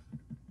scraper?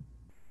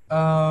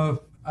 I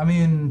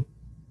mean,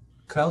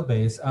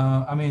 cloud-based.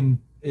 I mean,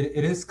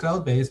 it is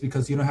cloud-based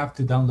because you don't have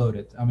to download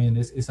it. I mean,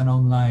 it's an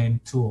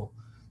online tool.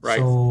 Right.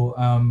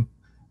 So,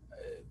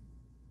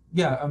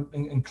 yeah,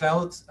 in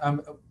cloud,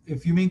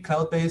 if you mean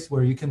cloud-based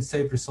where you can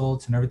save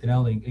results and everything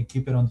else and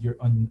keep it on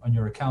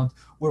your account,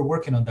 we're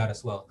working on that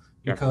as well.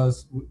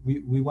 Because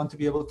we want to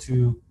be able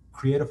to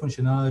create a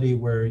functionality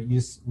where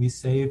we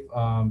save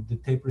the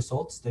tape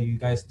results that you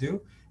guys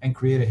do and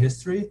create a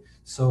history.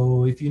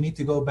 So if you need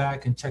to go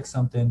back and check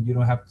something, you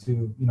don't have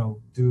to,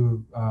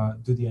 do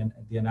the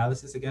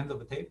analysis again of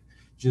the tape.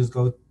 Just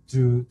go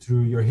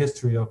through your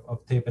history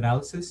of tape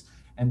analysis,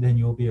 and then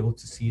you'll be able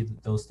to see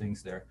those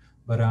things there.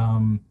 But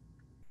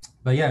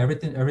yeah,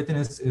 everything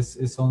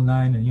is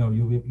online, and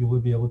you will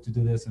be able to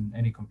do this on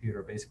any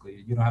computer.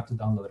 Basically, you don't have to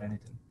download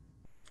anything.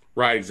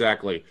 Right,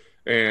 exactly.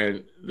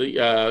 And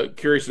the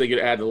curious if they get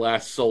add the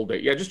last sold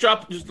date. Yeah, just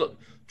drop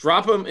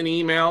them an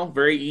email.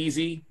 Very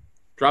easy.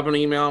 Drop an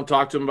email and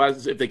talk to them about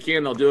it. If they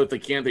can, they'll do it. If they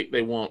can't,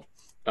 they won't.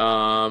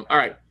 All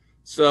right.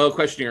 So,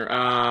 question here.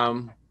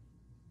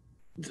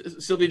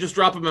 Sylvia, just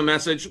drop them a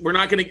message. We're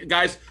not going to,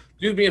 guys,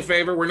 do me a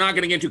favor. We're not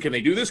going to get into, can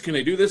they do this? Can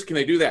they do this? Can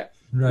they do that?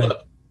 Right.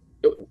 Look,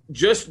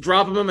 just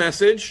drop them a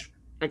message.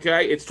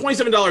 Okay. It's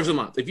 $27 a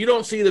month. If you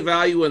don't see the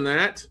value in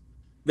that,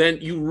 then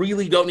you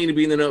really don't need to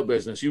be in the note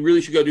business. You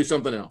really should go do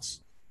something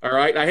else. All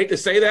right. I hate to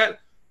say that,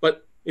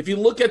 but if you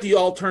look at the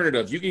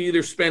alternatives, you can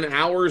either spend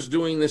hours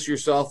doing this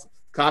yourself,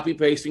 copy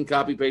pasting,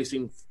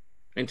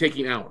 and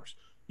taking hours.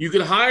 You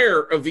could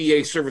hire a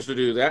VA service to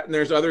do that, and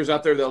there's others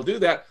out there that'll do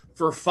that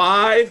for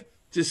 $5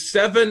 to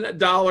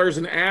 $7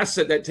 an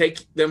asset that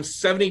take them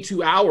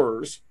 72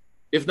 hours,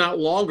 if not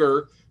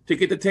longer, to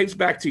get the tapes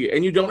back to you.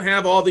 And you don't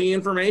have all the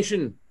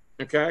information,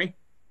 okay?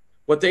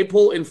 What they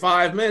pull in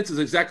 5 minutes is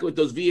exactly what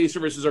those VA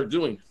services are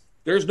doing.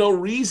 There's no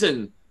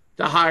reason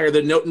to hire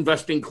the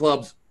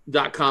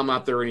noteinvestingclubs.com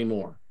out there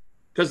anymore,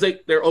 because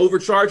they're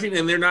overcharging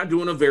and they're not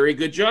doing a very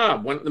good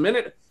job. The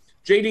minute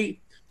JD,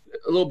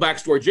 a little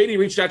backstory, JD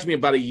reached out to me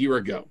about a year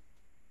ago.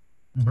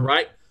 Mm-hmm. All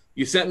right.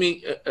 You sent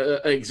me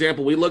an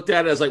example. We looked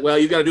at it as like, well,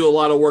 you got to do a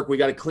lot of work. We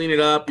got to clean it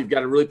up. You've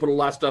got to really put a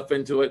lot of stuff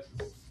into it.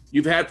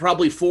 You've had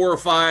probably 4 or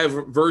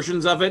 5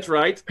 versions of it,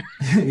 right?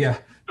 Yeah.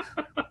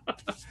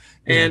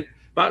 And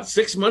about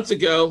 6 months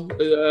ago,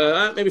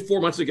 maybe 4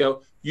 months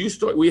ago,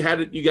 we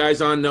had you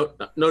guys on No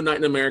Night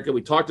in America.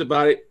 We talked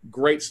about it.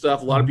 Great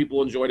stuff. A lot of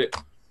people enjoyed it.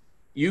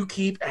 You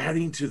keep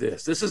adding to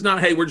this. This is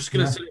not, hey, we're just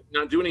going to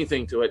not do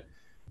anything to it.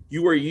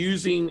 You are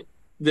using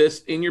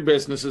this in your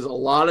businesses. A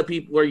lot of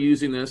people are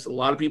using this. A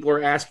lot of people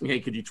are asking, hey,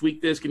 could you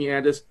tweak this? Can you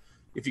add this?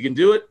 If you can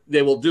do it,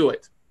 they will do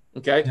it.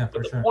 Okay. Yeah,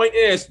 but the point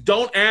is,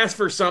 don't ask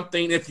for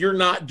something if you're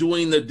not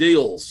doing the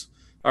deals.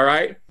 All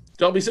right.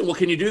 Don't be saying, well,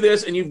 can you do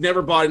this? And you've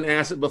never bought an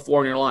asset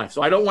before in your life.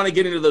 So I don't want to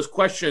get into those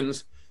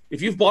questions.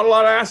 If you've bought a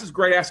lot of assets,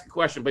 great, ask a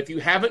question. But if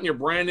you haven't and you're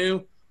brand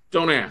new,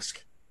 don't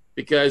ask,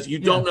 because you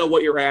don't know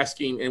what you're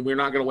asking, and we're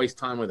not going to waste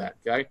time with that.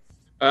 Okay.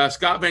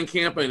 Scott Van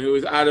Kampen, who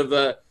is out of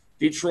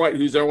Detroit,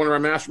 who's one of our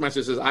masterminds,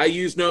 says, I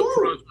use NoteProz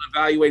when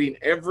evaluating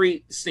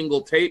every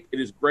single tape. It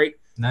is great.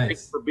 Nice.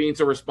 Thanks for being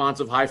so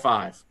responsive. High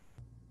five.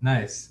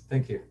 Nice.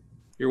 Thank you.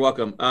 You're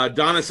welcome.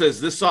 Donna says,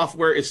 this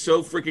software is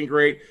so freaking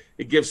great.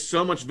 It gives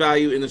so much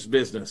value in this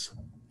business.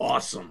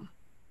 Awesome.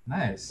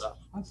 Nice.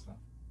 Awesome.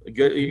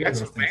 Good. You got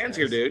some fans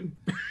here, dude.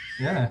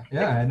 Yeah,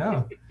 I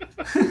know.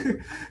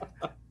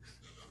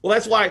 Well,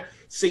 that's why,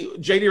 see,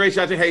 JD reached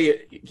out to,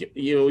 hey,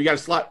 you got a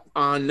slot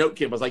on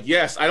NoteCamp. I was like,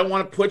 yes, I don't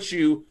want to put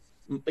you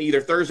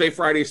either Thursday,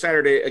 Friday,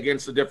 Saturday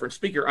against a different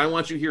speaker. I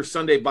want you here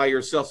Sunday by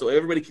yourself so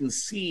everybody can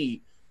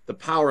see the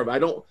power of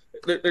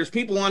it. There's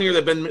people on here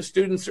that have been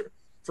students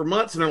for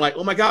months, and they're like,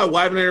 oh my God,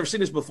 why haven't I ever seen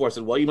this before? I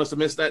said, well, you must have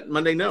missed that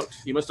Monday note.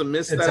 You must have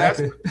missed that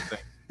aspect of the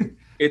thing.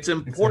 It's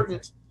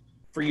important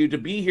for you to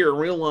be here and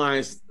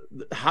realize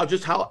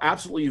how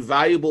absolutely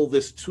valuable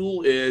this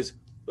tool is.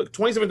 Look,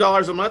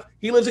 $27 a month.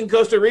 He lives in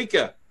Costa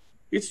Rica.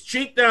 It's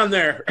cheap down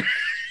there.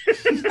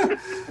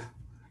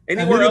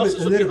 Anywhere else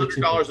is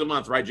 $100 a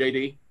month, right,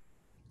 JD?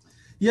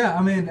 Yeah,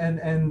 I mean,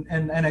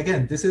 and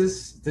again, this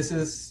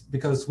is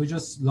because we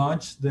just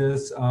launched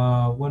this.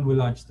 When we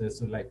launched this,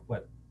 so like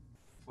what,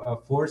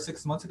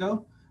 4-6 months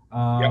ago.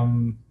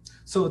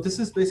 So this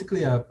is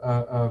basically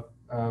a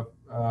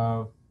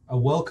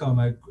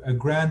welcome, a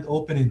grand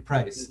opening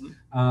price.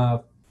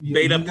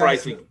 Beta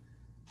pricing.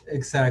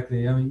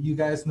 Exactly. I mean, you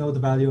guys know the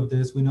value of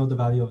this. We know the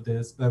value of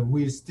this, but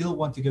we still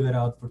want to give it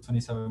out for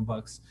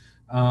 $27.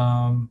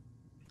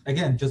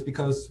 Again, just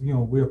because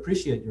we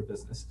appreciate your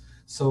business.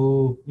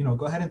 So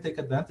go ahead and take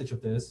advantage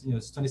of this.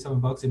 It's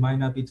 $27. It might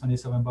not be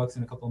 $27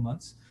 in a couple of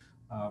months,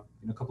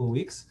 in a couple of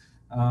weeks.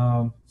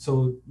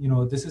 So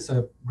this is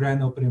a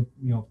grand opening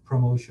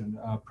promotion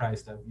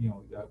price that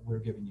that we're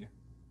giving you.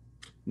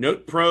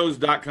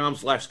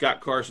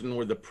 NoteProz.com/Scott Carson,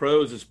 where the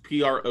pros is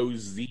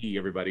PROZ,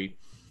 everybody.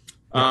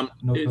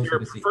 Is there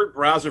a preferred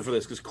browser for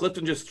this? Because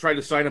Clifton just tried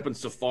to sign up in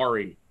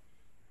Safari.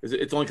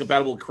 It's only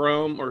compatible with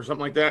Chrome or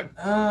something like that?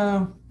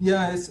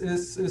 Yeah,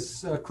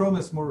 it's Chrome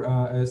is more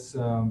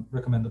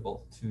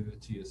recommendable to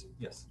use.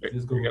 Yes,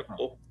 just go with Chrome.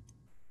 Cool.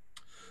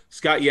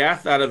 Scott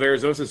Yath out of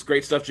Arizona says,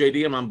 great stuff,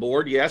 JD. I'm on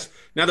board. Yes.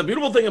 Now, the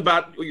beautiful thing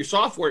about your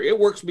software, it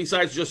works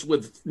besides just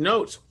with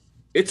notes.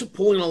 It's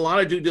pulling a lot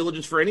of due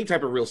diligence for any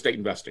type of real estate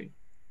investing,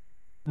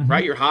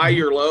 right? Your high,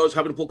 your lows,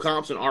 having to pull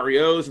comps and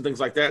REOs and things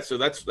like that. So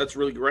that's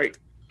really great.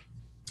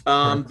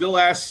 Bill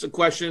asks a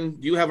question.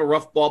 Do you have a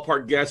rough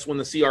ballpark guess when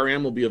the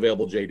CRM will be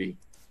available, JD?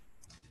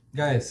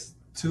 Guys,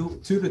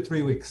 2 to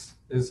 3 weeks.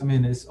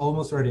 It's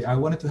almost ready. I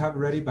wanted to have it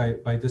ready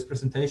by this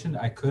presentation.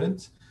 I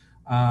couldn't,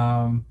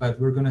 but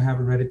we're going to have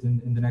it ready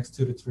in the next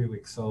 2 to 3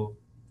 weeks. So,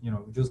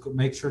 just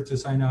make sure to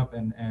sign up,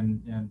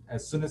 and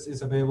as soon as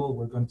it's available,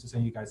 we're going to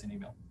send you guys an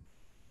email.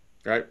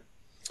 All right.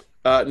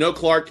 No,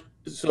 Clark.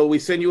 So we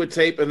send you a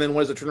tape, and then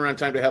what is the turnaround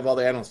time to have all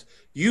the analysts?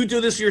 You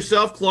do this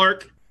yourself,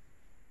 Clark.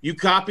 You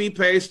copy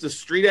paste the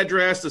street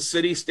address, the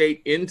city,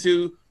 state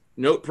into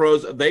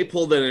NoteProz. They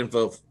pull that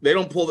info. They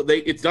don't pull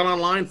it. It's done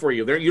online for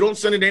you. You don't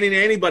send it to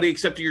anybody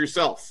except to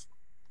yourself.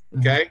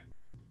 Okay.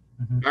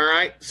 Mm-hmm. All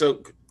right.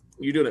 So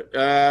you do it.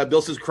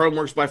 Bill says Chrome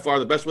works by far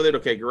the best with it.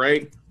 Okay,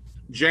 great.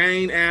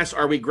 Jane asks,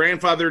 "Are we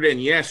grandfathered in?"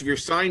 Yes. If you're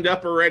signed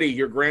up already,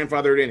 you're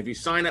grandfathered in. If you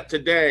sign up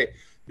today,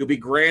 you'll be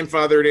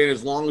grandfathered in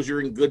as long as you're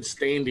in good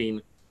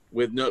standing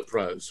with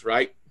NoteProz,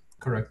 right?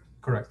 Correct.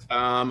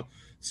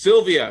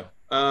 Sylvia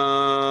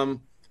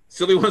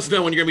wants to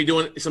know when you're going to be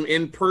doing some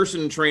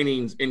in-person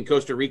trainings in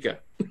Costa Rica.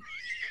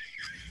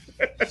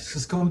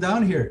 Just come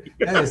down here.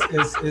 Yeah,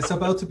 it's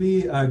about to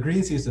be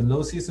green season,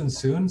 low season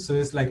soon. So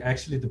it's like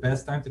actually the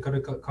best time to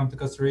come to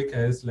Costa Rica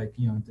is like,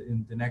 in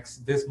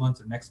this month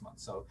or next month.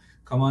 So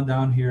come on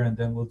down here, and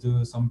then we'll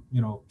do some,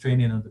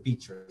 training on the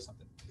beach or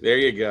something. There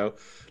you go.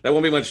 That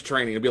won't be much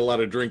training. It'll be a lot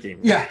of drinking.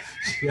 Yeah.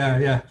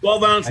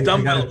 12-ounce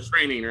dumbbell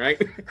training,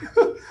 right?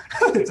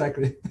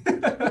 Exactly.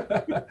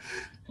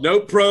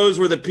 NoteProz,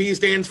 where the P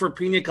stands for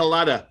pina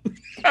colada.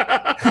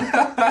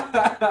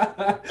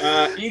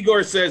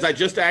 Igor says, I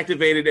just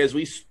activated as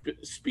we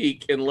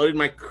speak and loaded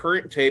my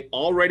current tape,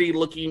 already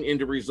looking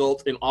into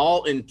results in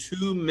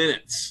 2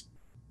 minutes.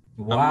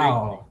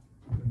 Wow.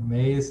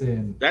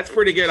 Amazing. That's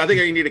pretty good. I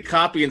think I need a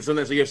copy and send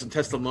that so you have some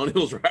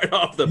testimonials right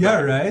off the bat. Yeah,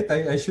 right.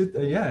 I should.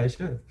 I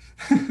should.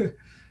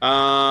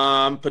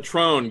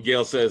 Patron,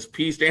 Gail says,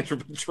 P stands for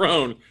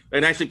Patron.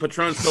 And actually,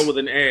 Patron's spelled with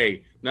an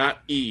A,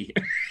 not E.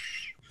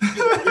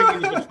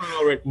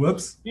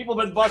 Whoops. People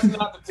have been busting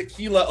out the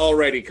tequila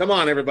already. Come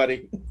on,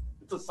 everybody.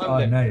 It's a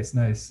Sunday. Oh,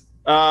 nice.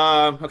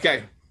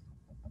 Okay.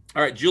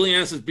 All right.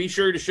 Juliana says, be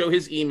sure to show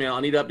his email.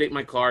 I need to update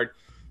my card.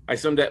 I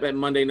summed up at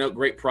Monday Note.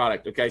 Great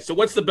product. Okay. So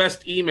what's the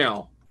best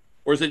email?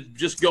 Or is it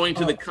just going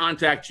to the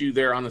contact you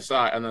there on the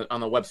side,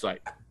 on the website?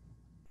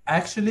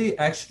 Actually,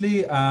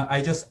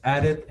 I just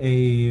added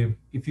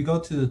if you go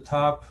to the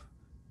top.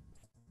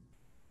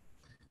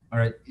 All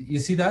right. You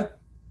see that?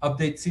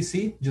 Update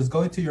CC, just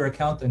go into your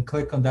account and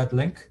click on that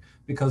link,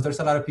 because there's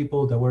a lot of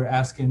people that were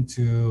asking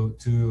to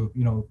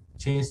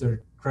change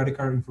their credit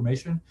card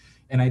information,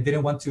 and I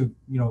didn't want to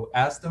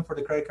ask them for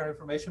the credit card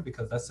information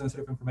because that's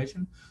sensitive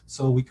information.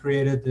 So we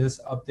created this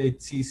update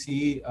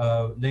CC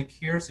link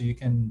here, so you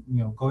can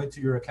go into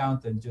your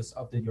account and just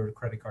update your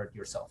credit card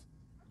yourself.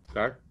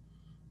 Okay,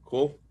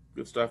 cool,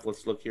 good stuff.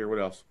 Let's look here. What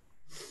else?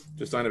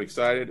 Just kind of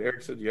excited.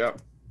 Eric said, yeah.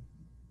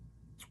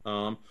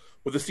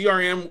 Would the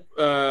CRM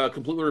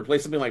completely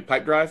replace something like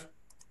Pipedrive?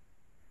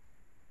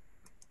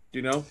 Do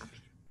you know?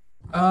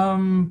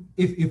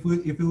 If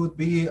it would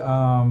be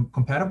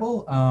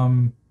compatible,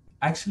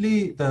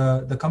 actually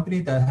the company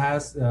that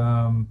has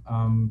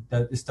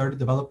that started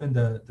developing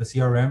the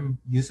CRM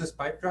uses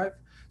Pipedrive,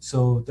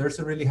 so there's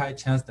a really high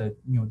chance that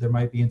there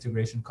might be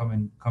integration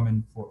coming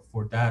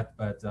for that,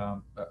 but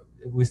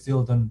we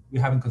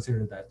haven't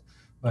considered that.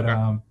 But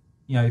okay.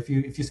 If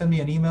you send me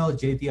an email,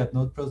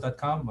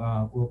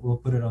 jd@noteproz.com, we'll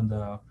put it on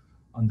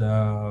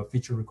the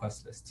feature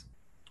request list.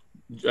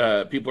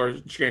 People are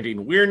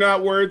chanting, "We're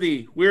not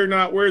worthy. We're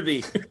not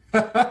worthy."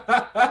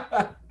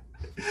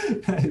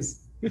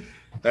 Nice.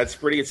 That's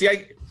pretty good.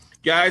 See,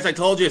 guys, I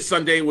told you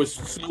Sunday was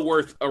so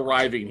worth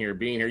being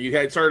here. You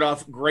had started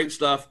off great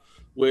stuff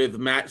with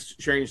Matt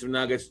sharing some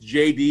nuggets.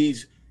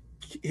 JD's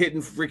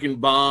hitting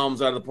freaking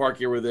bombs out of the park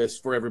here with this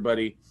for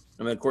everybody,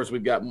 and then of course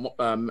we've got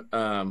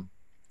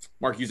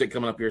Mark Uzek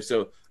coming up here.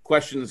 So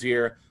questions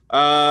here.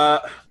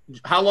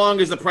 How long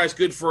is the price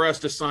good for us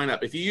to sign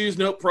up? If you use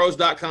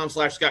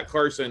noteproz.com/Scott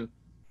Carson,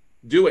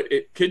 do it.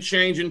 It could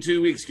change in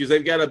 2 weeks because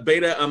they've got a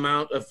beta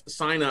amount of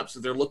signups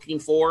that they're looking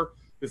for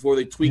before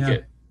they tweak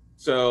it.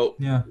 So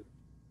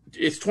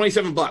it's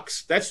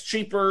 $27. That's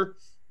cheaper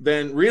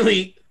than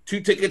really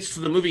 2 tickets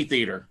to the movie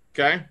theater.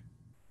 Okay.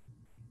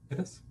 It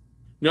is.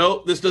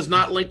 No, this does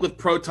not link with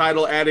Pro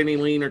Title, add any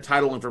lien or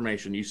title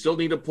information. You still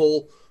need to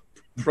pull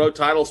Pro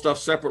Title stuff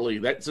separately.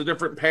 That's a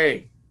different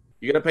pay.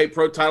 You got to pay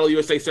Pro Title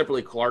USA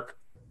separately, Clark.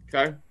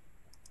 Okay?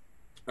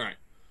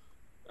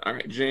 All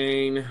right,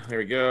 Jane. There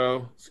we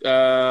go.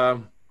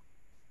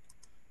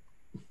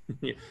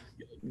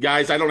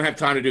 Guys, I don't have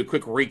time to do a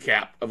quick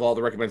recap of all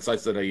the recommended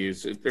sites that I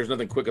use. There's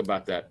nothing quick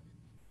about that.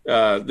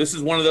 This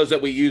is one of those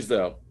that we use,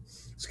 though.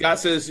 Scott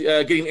says,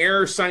 getting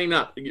errors signing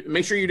up.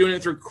 Make sure you're doing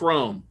it through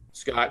Chrome,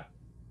 Scott.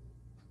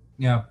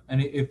 Yeah,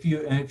 and if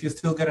you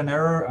still get an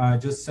error,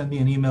 just send me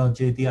an email,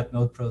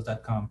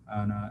 jd@noteproz.com,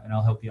 and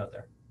I'll help you out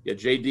there. Yeah,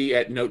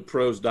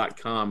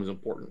 jd@noteproz.com is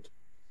important.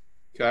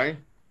 Okay.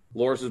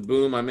 Laura says,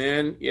 boom, I'm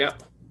in.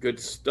 Yep, good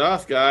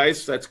stuff,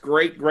 guys. That's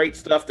great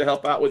stuff to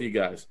help out with you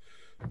guys.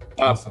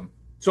 Awesome.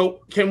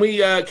 So can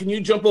you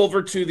jump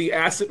over to the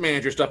asset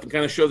manager stuff and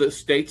kind of show the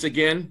states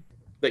again?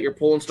 that you're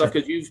pulling stuff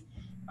because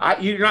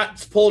you're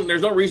not pulling.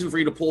 There's no reason for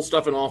you to pull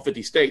stuff in all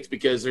 50 states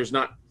because there's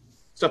not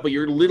stuff, but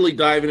you're literally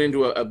diving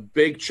into a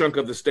big chunk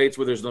of the states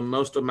where there's the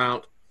most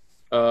amount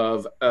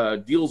of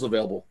deals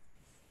available.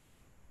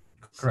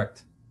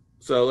 Correct.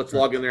 So let's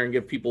log in there and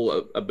give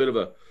people a bit of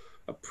a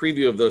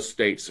preview of those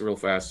states real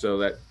fast so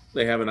that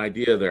they have an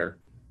idea there.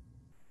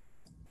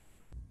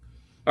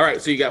 All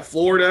right, so you got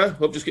Florida.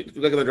 We'll just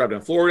look at the drop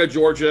down. Florida,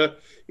 Georgia,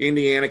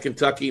 Indiana,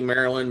 Kentucky,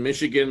 Maryland,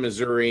 Michigan,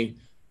 Missouri,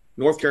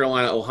 North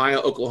Carolina,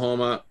 Ohio,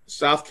 Oklahoma,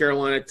 South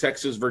Carolina,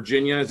 Texas,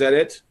 Virginia. Is that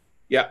it?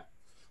 Yeah.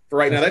 For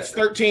right now, that's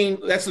 13.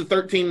 That's the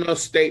 13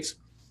 most states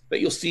that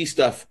you'll see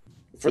stuff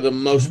for the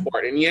most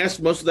part. And yes,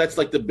 most of that's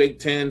like the Big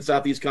Ten,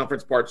 Southeast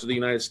Conference parts of the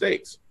United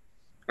States.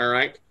 All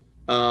right.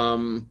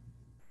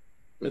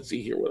 Let's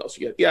see here. What else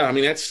you got? Yeah, I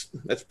mean that's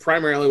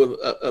primarily with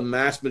a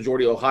mass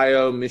majority.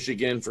 Ohio,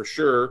 Michigan for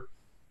sure.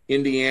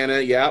 Indiana,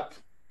 yep.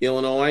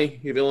 Illinois,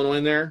 you have Illinois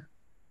in there?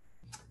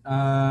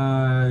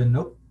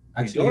 Nope.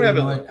 Actually, you don't have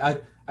Illinois.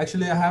 I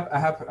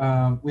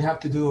have. We have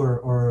to do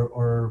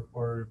our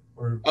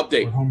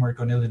update or homework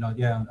on Illinois.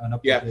 Yeah, on update.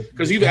 Yeah,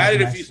 because you've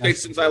added a few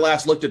states since I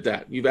last looked at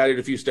that. You've added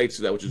a few states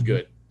to that, which is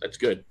good. That's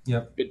good.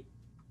 Yep.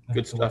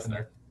 Good stuff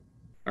there.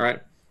 All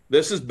right.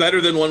 This is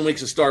better than 1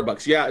 week's of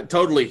Starbucks. Yeah,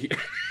 totally.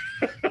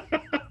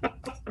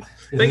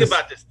 Think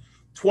about this.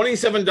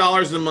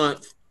 $27 a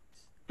month,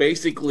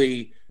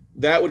 basically.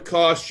 That would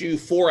cost you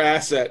 4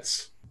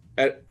 assets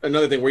at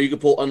another thing where you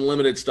could pull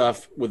unlimited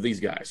stuff with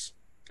these guys.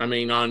 I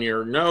mean, on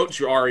your notes,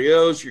 your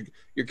REOs,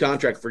 your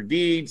contract for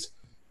deeds,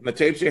 and the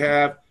tapes you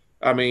have.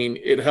 I mean,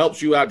 it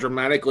helps you out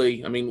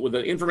dramatically. I mean, with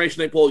the information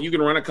they pull, you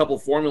can run a couple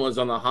formulas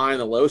on the high and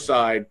the low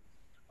side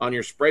on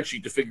your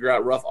spreadsheet to figure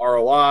out rough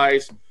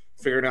ROIs,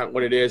 figuring out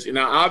what it is. And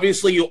now,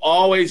 obviously, you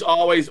always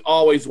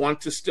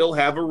want to still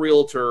have a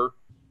realtor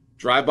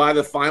drive by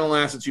the final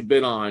assets you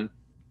bid on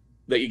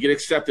that you get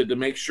accepted to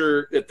make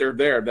sure that they're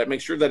there, that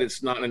make sure that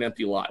it's not an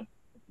empty lot.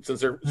 Since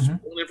they're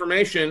pulling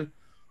information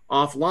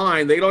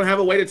offline, they don't have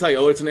a way to tell you,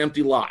 oh, it's an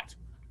empty lot,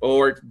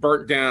 or it's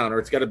burnt down, or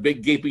it's got a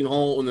big gaping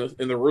hole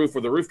in the roof,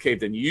 or the roof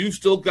caved in. You've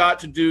still got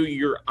to do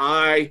your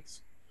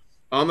eyes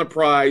on the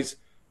prize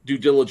due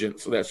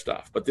diligence of that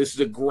stuff. But this is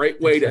a great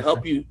way to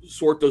help you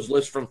sort those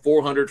lists from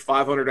 400,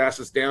 500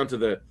 assets down to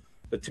the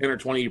 10 or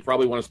 20 you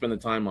probably want to spend the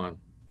time on.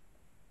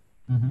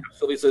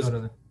 So he says,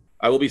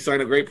 I will be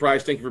signing a great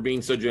price. Thank you for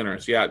being so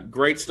generous. Yeah,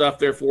 great stuff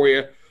there for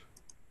you.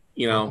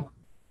 You know,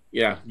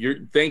 yeah,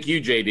 thank you,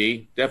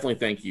 JD. Definitely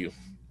thank you.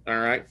 All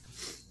right.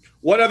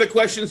 What other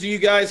questions do you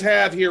guys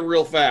have here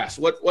real fast?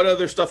 What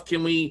other stuff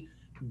can we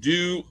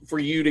do for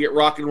you to get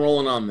rock and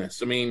rolling on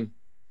this? I mean,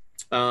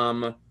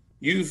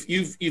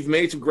 you've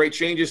made some great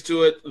changes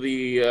to it.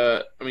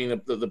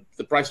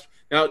 The price.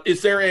 Now,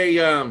 is there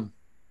a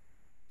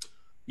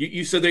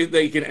you said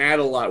they can add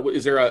a lot.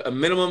 Is there a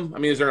minimum? I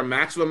mean, is there a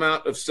maximum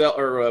amount of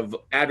of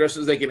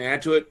addresses they can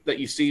add to it that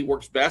you see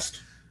works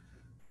best?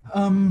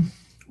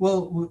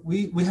 Well,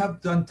 we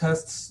have done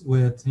tests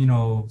with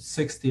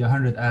 60,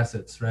 100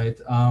 assets, right?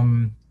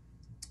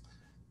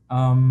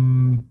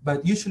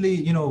 But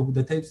usually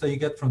the tapes that you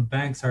get from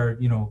banks are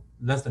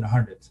less than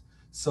 100.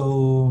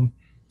 So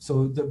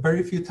the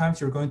very few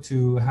times you're going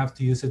to have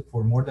to use it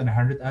for more than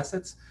 100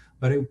 assets.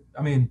 But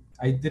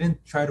I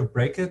didn't try to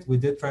break it. We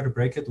did try to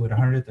break it with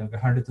 100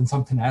 and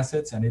something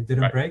assets, and it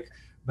didn't break.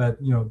 But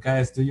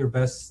guys, do your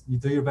best. You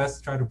do your best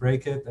to try to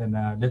break it, and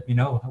let me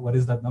know what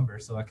is that number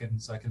so I can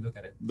look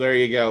at it. There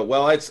you go.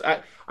 Well, I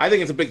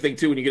think it's a big thing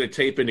too when you get a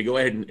tape in to go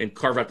ahead and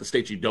carve out the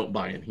states you don't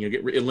buy in.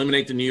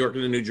 Eliminate the New York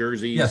and the New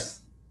Jerseys.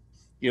 Yes.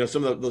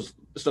 Some of those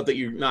stuff that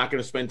you're not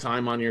going to spend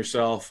time on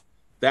yourself.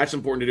 That's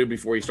important to do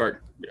before you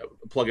start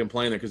plug and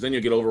playing there, because then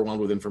you'll get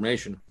overwhelmed with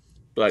information.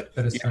 But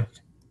that is true.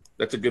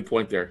 That's a good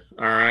point there.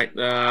 All right.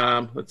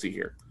 Let's see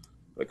here.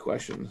 The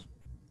questions.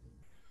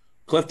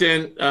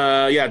 Clifton,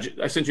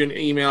 I sent you an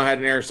email. I had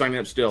an error signing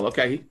up still.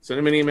 Okay. Send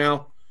him an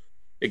email.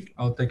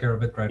 I'll take care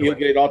of it right away. You'll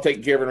get it all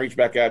taken care of and reach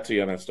back out to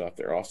you on that stuff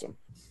there. Awesome.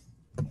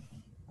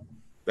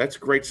 That's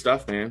great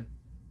stuff, man.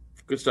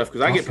 Good stuff.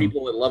 Because I get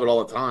people that love it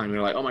all the time.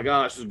 They're like, oh my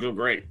gosh, this is good,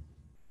 great.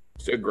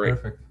 So great.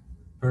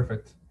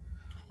 Perfect.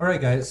 All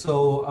right, guys.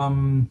 So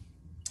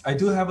I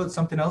do have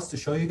something else to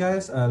show you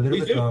guys. A little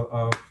bit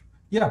of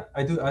yeah,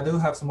 I do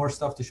have some more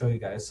stuff to show you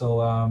guys.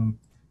 So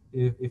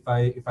if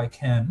I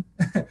can,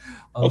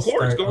 of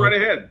course, go right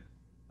ahead.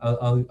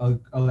 I'll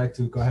like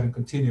to go ahead and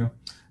continue.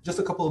 Just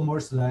a couple of more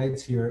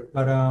slides here,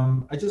 but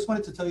I just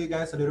wanted to tell you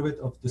guys a little bit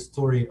of the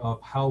story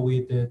of how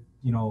we did,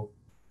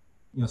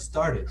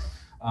 started.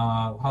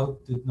 How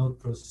did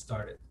NoteProz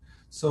started?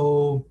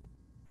 So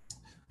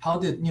how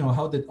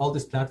did all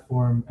this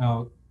platform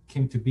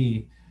came to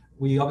be?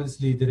 We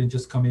obviously didn't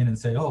just come in and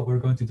say, "Oh, we're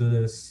going to do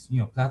this,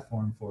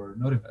 platform for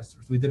note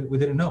investors." We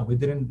didn't know.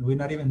 We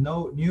not even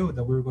knew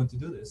that we were going to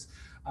do this,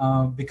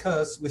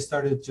 because we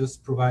started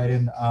just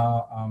providing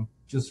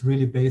just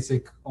really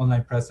basic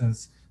online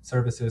presence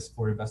services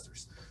for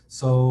investors.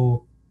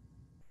 So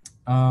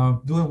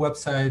doing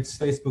websites,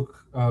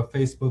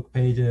 Facebook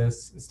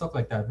pages, stuff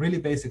like that, really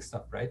basic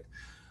stuff, right?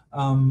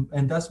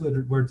 And that's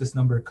where this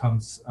number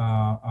comes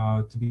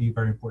to be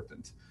very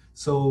important.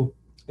 So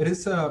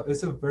it's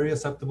a very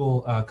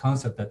acceptable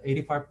concept that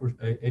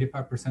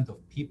 85%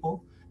 of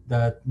people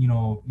that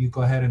you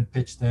go ahead and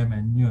pitch them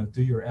and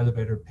do your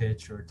elevator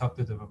pitch or talk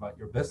to them about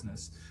your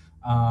business.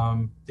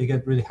 They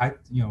get really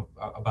hyped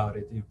about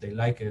it if they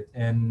like it,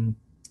 and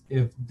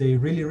if they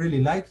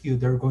really like you,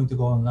 they're going to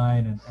go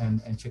online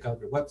and check out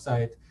your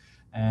website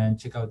and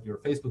check out your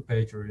Facebook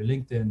page or your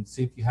LinkedIn,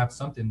 see if you have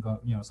something,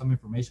 some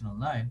information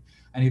online.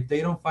 And if they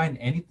don't find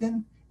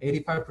anything,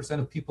 85%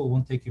 of people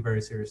won't take you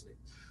very seriously.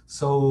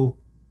 So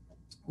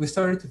we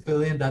started to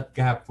fill in that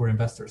gap for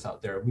investors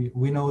out there.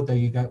 We know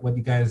that what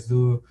you guys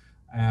do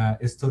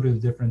is totally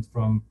different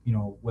from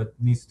what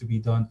needs to be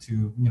done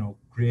to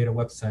create a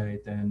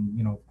website and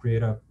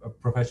create a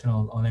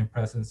professional online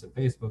presence at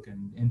Facebook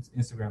and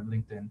Instagram,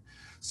 LinkedIn.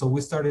 So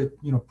we started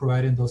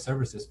providing those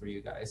services for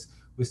you guys.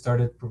 We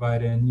started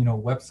providing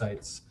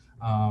websites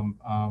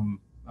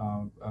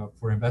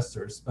for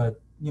investors,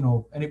 but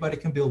anybody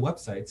can build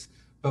websites.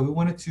 But we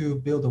wanted to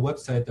build a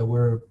website that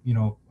were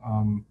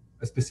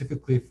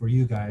specifically for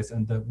you guys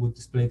and that would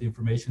display the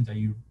information that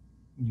you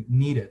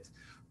needed,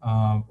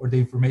 or the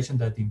information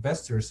that the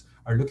investors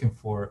are looking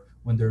for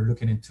when they're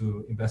looking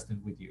into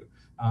investing with you.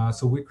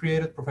 So we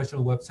created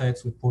professional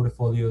websites with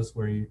portfolios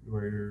where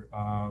you're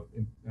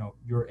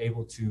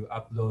able to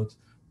upload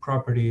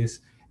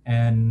properties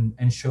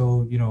and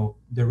show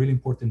the really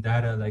important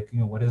data, like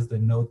what is the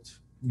note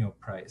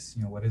price,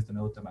 what is the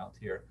note amount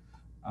here,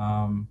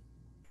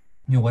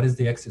 what is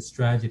the exit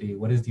strategy,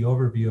 what is the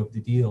overview of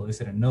the deal, is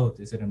it a note,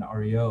 is it an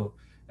REO,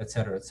 et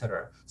cetera, et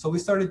cetera. So we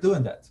started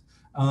doing that.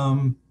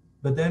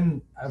 But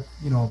then,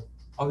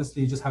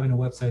 obviously just having a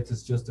website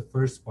is just the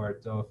first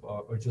part of,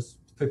 or just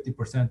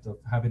 50% of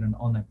having an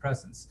online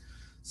presence.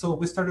 So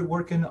we started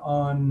working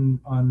on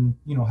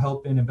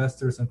helping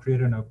investors and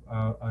creating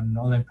an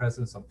online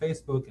presence on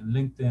Facebook and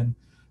LinkedIn,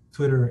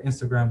 Twitter,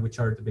 Instagram, which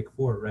are the big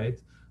four, right?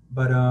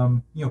 But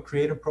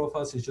creating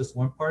profiles is just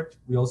one part.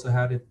 We also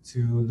had it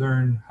to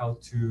learn how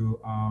to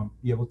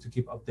be able to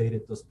keep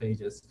updated those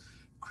pages,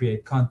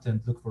 create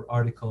content, look for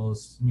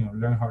articles,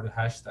 learn how the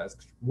hashtags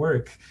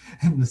work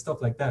and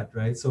stuff like that,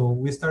 right? So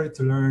we started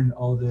to learn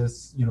all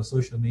this,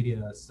 social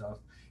media stuff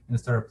and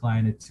start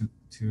applying it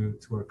to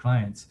our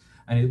clients,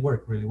 and it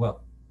worked really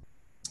well.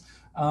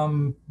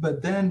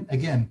 But then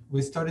again,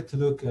 we started to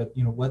look at,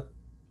 what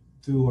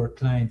do our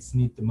clients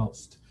need the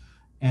most?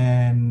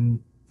 And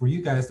for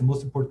you guys, the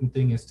most important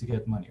thing is to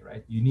get money,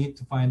 right? You need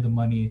to find the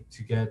money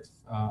to get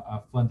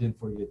funding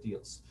for your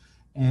deals.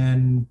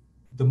 And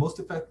the most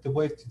effective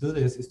way to do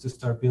this is to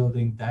start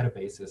building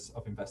databases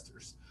of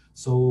investors.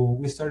 So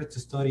we started to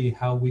study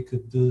how we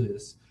could do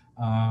this,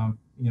 in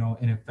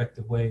an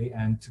effective way,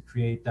 and to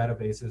create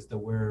databases that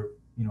were,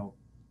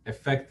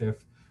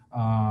 effective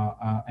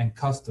and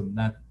custom.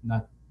 Not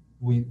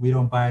we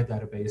don't buy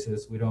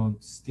databases, we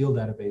don't steal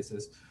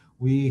databases.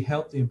 We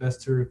help the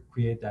investor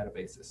create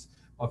databases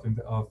of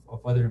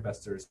other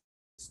investors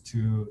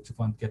to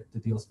get the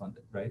deals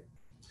funded, right?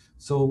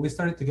 So we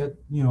started to get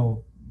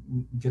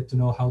to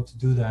know how to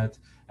do that,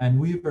 and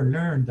we've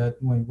learned that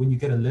when you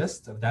get a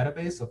list of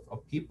database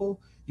of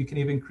people, you can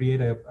even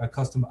create a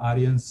custom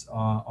audience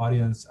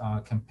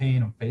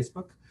campaign on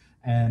Facebook,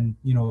 and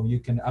you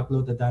can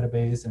upload the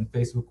database, and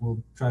Facebook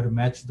will try to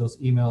match those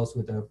emails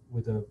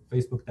with the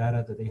Facebook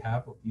data that they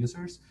have of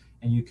users,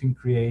 and you can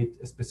create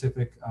a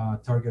specific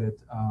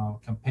targeted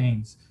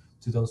campaigns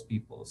to those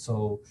people.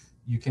 So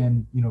you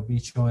can be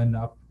showing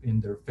up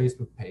in their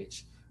Facebook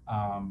page,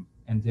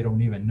 and they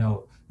don't even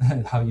know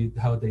how you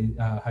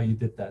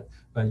did that,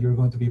 but you're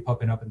going to be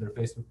popping up in their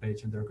Facebook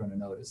page and they're going to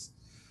notice.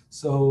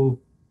 So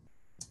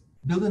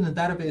building a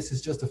database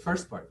is just the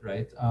first part,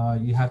 right?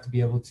 You have to be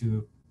able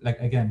to,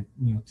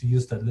 to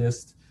use that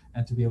list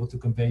and to be able to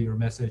convey your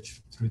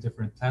message through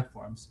different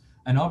platforms.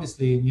 And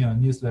obviously,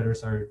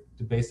 newsletters are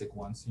the basic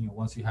ones.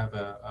 Once you have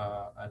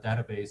a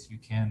database, you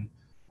can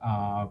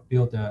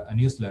build a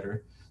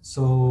newsletter.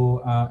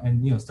 So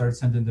and start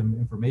sending them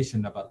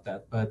information about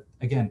that. But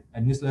again,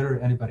 a newsletter,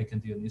 anybody can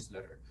do a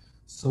newsletter.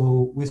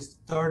 So we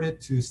started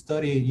to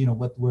study,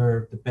 what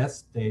were the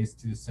best days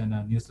to send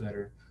a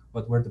newsletter,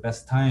 what were the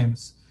best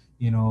times,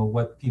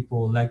 what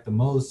people liked the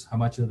most, how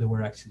much they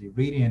were actually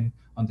reading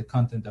on the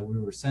content that we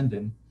were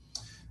sending.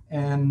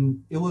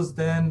 And it was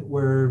then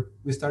where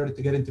we started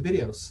to get into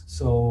videos.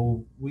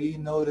 So we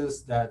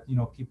noticed that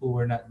people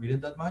were not reading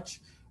that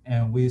much,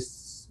 and we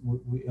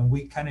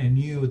kind of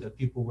knew that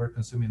people were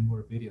consuming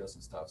more videos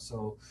and stuff.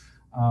 So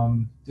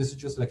this is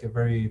just like a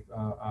very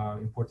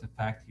important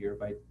fact here.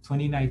 By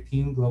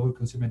 2019, global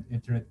consumer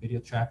internet video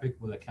traffic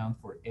will account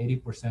for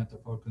 80% of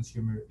all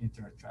consumer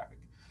internet traffic.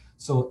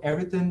 So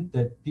everything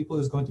that people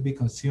is going to be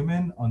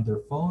consuming on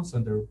their phones,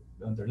 on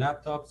their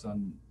laptops,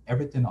 on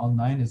everything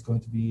online is going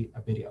to be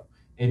a video,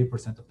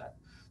 80% of that.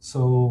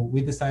 So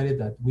we decided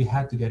that we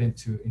had to get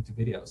into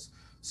videos.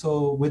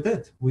 So with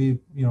it, we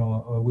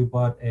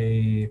bought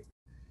a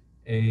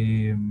give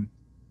me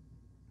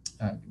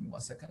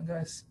 1 second,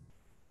 guys.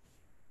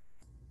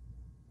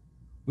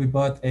 We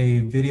bought a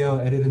video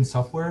editing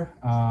software.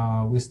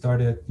 We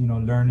started,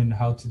 learning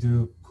how to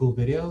do cool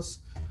videos.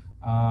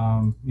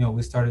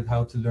 We started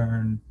how to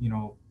learn,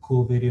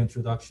 cool video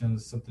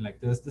introductions, something like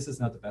this. This is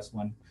not the best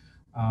one,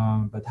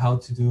 but how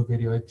to do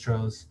video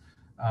intros.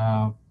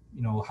 How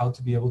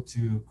to be able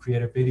to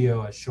create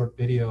a short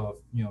video of,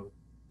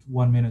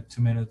 1 minute,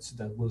 2 minutes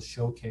that will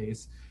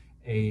showcase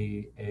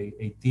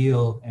a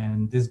deal.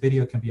 And this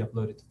video can be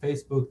uploaded to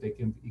Facebook. It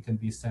can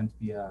be sent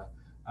via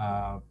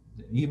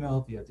the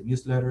email, via the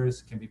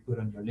newsletters, can be put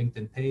on your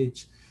LinkedIn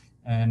page,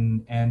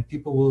 and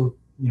people will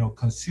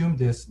consume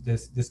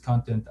this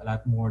content a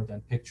lot more than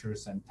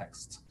pictures and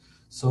text.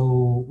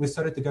 So we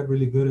started to get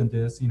really good in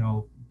this.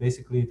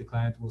 Basically the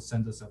client will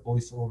send us a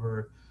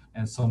voiceover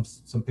and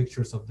some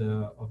pictures of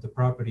the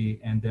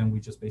property, and then we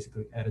just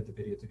basically edit the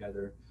video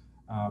together,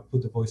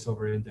 put the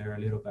voiceover in there, a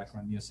little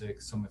background music,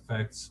 some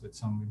effects with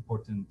some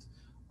important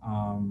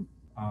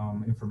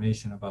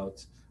information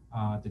about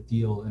the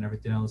deal and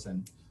everything else,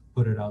 and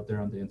put it out there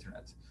on the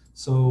internet.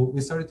 So we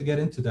started to get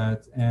into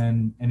that,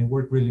 and it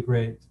worked really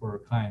great for our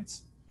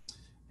clients.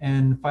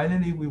 And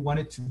finally, we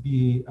wanted to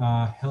be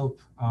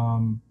help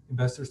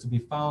investors to be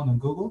found on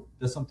Google.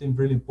 That's something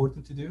really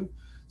important to do.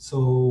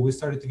 So we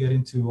started to get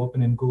into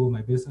opening Google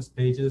My Business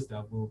pages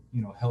that will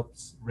help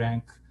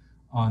rank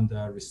on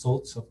the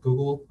results of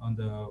Google, on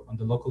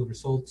the local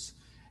results,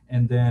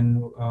 and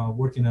then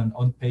working on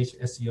on-page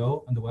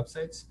SEO on the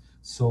websites.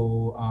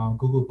 So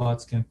Google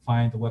bots can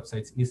find the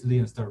websites easily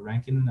and start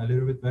ranking a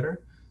little bit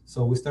better.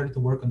 So we started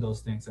to work on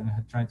those things and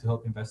trying to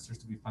help investors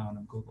to be found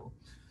on Google.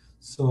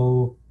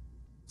 So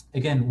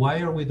again,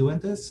 why are we doing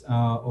this?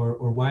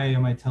 Or why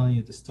am I telling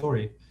you the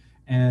story?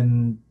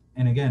 And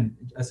again,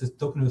 as a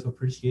token of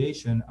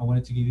appreciation, I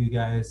wanted to give you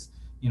guys,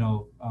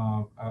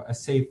 a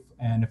safe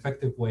and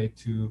effective way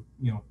to,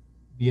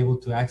 be able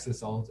to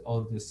access all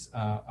of these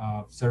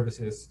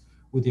services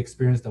with the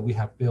experience that we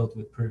have built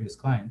with previous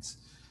clients.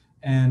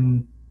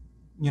 And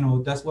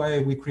that's why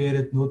we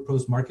created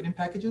NoteProz marketing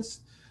packages,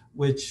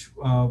 which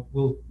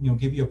will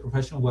give you a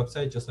professional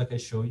website just like I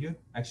show you.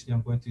 Actually,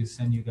 I'm going to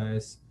send you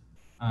guys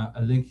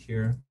a link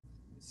here.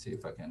 Let's see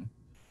if I can.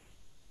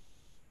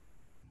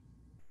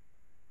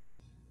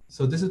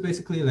 So this is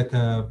basically like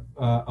a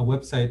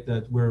website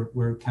that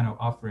we're kind of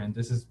offering.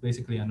 This is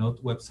basically a note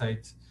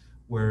website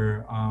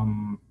where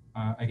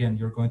again,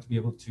 you're going to be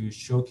able to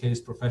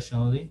showcase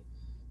professionally.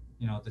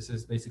 This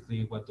is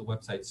basically what the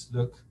websites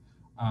look.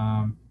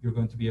 You're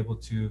going to be able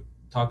to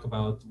talk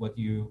about what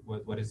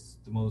is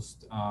the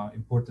most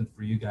important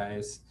for you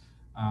guys.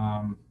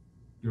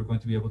 You're going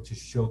to be able to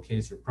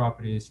showcase your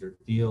properties, your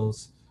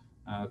deals,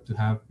 to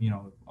have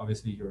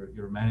obviously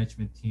your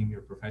management team,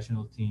 your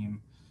professional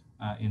team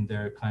in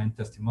their client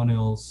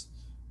testimonials,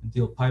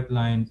 deal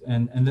pipeline.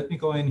 And let me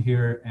go in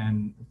here,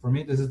 and for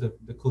me this is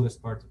the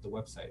coolest part of the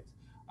website,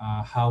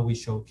 how we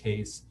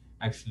showcase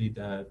actually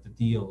the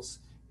deals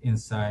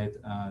inside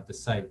the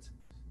site.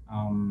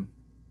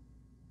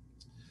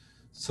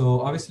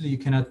 So obviously you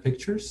can add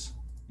pictures.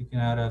 You can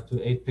add up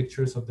to 8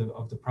 pictures of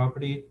the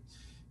property.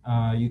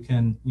 You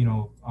can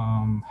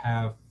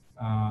have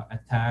a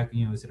tag.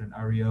 Is it an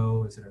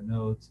REO? Is it a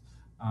note?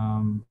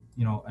 An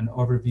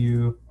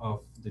overview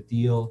of the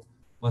deal.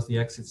 What's the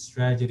exit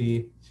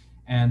strategy?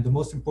 And the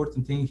most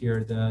important thing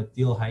here, the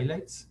deal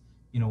highlights.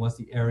 What's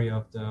the area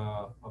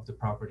of the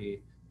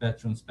property?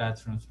 Bedrooms,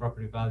 bathrooms,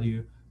 property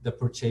value, the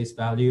purchase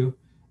value,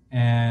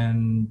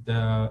 and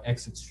the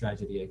exit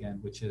strategy again,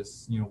 which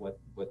is what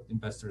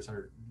investors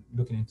are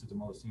looking into the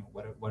most.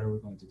 What are we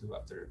going to do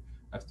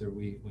after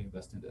we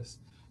invest in this?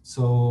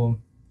 So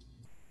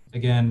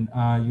again,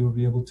 you will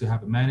be able to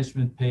have a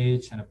management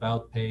page, an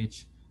about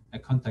page, a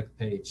contact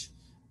page,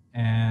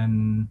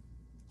 and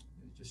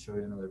just show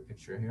you another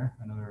picture here,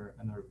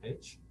 another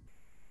page.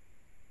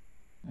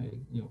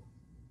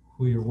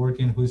 Who you're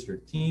working, who's your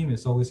team.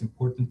 It's always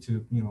important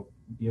to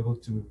be able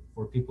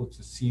for people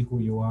to see who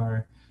you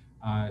are,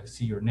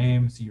 see your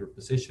name, see your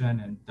position,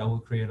 and that will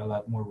create a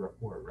lot more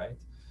rapport, right?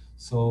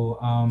 So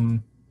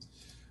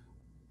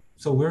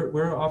so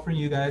we're offering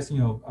you guys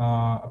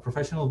a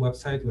professional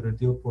website with a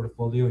deal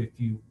portfolio.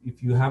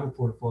 If you have a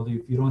portfolio,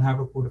 if you don't have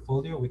a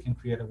portfolio, we can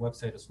create a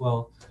website as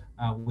well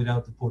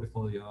without the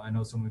portfolio. I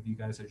know some of you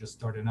guys are just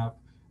starting up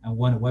and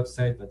want a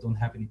website but don't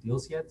have any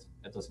deals yet.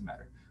 That doesn't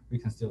matter. We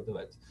can still do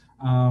it.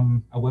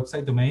 A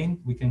website domain,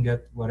 we can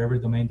get whatever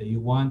domain that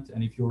you want.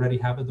 And if you already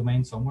have a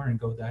domain somewhere in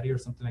GoDaddy or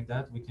something like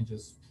that, we can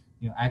just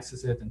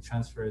access it and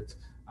transfer it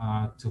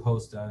to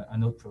host a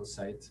NoteProz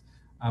site.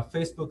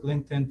 Facebook,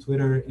 LinkedIn,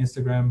 Twitter,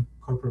 Instagram,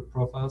 corporate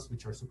profiles,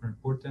 which are super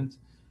important,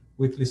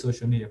 weekly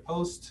social media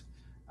posts,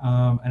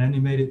 an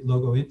animated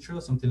logo intro,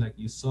 something like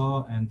you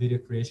saw, and video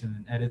creation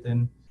and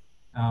editing,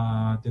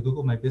 the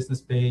Google My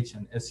Business page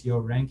and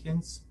SEO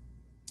rankings.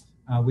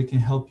 We can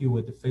help you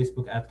with the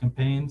Facebook ad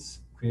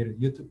campaigns, create a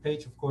YouTube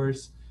page, of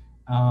course.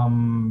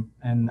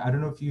 And I don't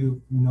know if you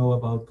know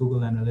about Google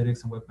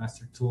Analytics and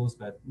Webmaster Tools,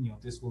 but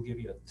this will give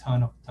you a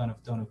ton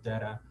of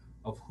data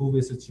of who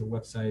visits your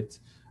website,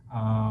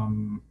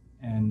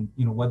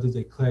 what do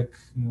they click,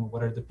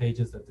 what are the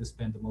pages that they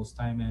spend the most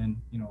time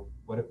in,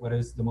 what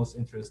is the most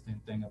interesting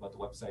thing about the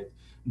website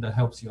that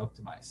helps you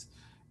optimize.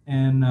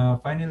 And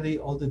finally,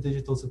 all the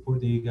digital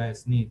support that you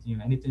guys need,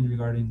 anything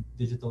regarding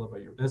digital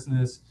about your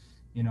business,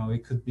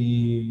 it could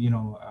be,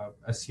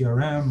 a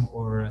CRM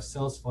or a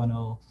sales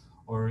funnel,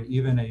 or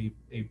even a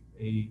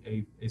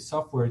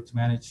software to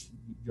manage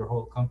your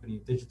whole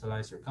company,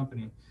 digitalize your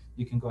company.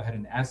 You can go ahead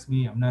and ask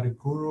me. I'm not a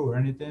guru or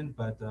anything,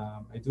 but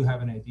I do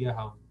have an idea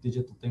how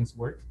digital things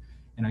work,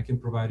 and I can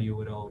provide you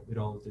with all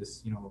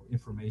this,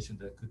 information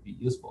that could be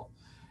useful.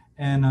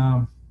 And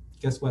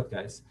guess what,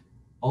 guys?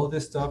 All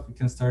this stuff you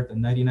can start at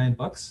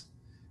 $99,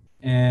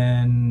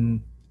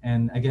 and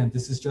again,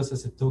 this is just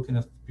as a token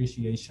of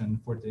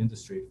appreciation for the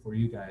industry, for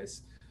you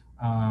guys,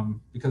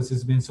 because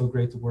it's been so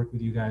great to work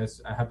with you guys.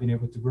 I have been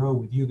able to grow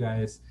with you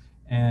guys,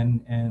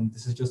 and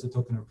this is just a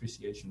token of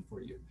appreciation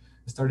for you.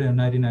 It started at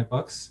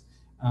 $99.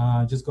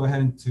 Just go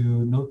ahead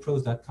into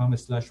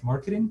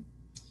NoteProz.com/marketing,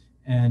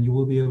 and you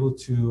will be able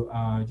to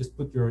just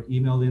put your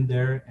email in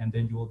there, and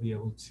then you will be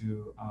able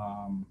to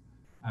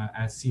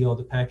see all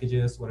the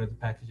packages, what the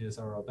packages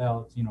are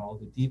about, all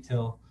the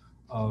detail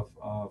of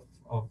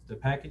the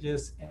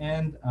packages.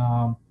 And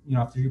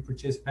after you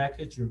purchase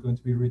package, you're going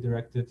to be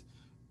redirected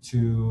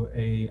to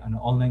an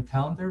online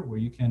calendar where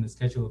you can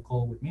schedule a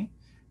call with me,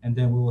 and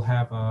then we will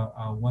have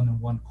a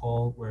one-on-one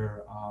call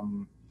where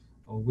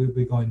we'll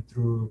be going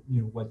through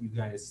what you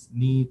guys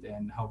need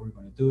and how we're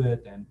going to do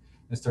it, and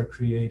start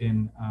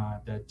creating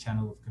that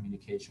channel of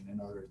communication in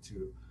order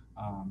to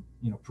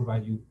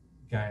provide you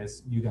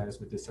guys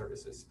with the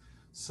services.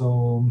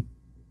 So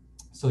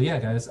yeah,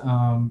 guys.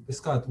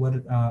 Scott,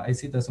 what I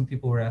see that some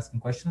people were asking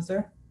questions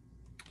there.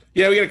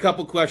 Yeah, we got a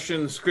couple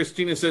questions.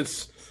 Christina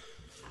says,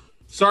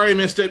 sorry I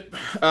missed it.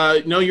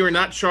 No, you are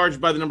not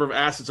charged by the number of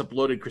assets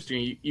uploaded,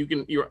 Christina.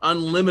 Your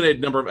unlimited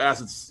number of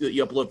assets that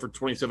you upload for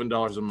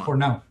 $27 a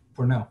month.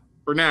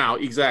 For now,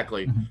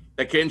 exactly. Mm-hmm.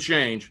 That can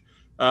change.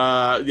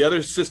 The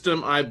other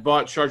system I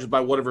bought charges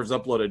by whatever is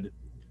uploaded.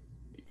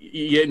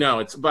 Yeah, no,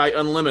 it's by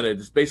unlimited.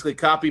 It's basically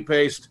copy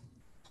paste,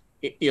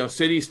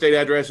 city, state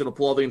address. It'll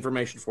pull all the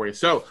information for you.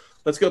 So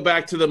let's go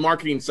back to the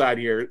marketing side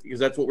here, because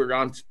that's what we're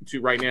on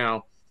to right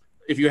now.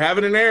 If you have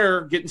an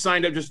error getting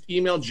signed up, just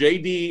email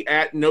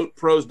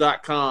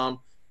jd@noteproz.com.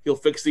 He'll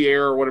fix the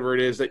error or whatever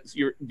it is that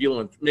you're dealing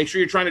with. Make sure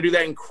you're trying to do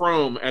that in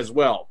Chrome as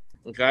well.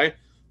 Okay.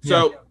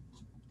 So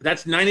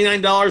that's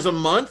 $99 a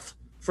month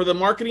for the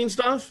marketing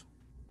stuff.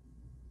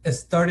 It's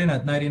starting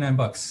at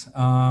 $99.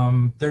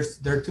 There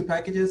are two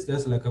packages.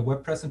 There's like a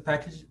web presence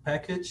package.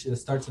 It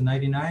starts at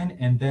 $99,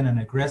 and then an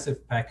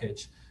aggressive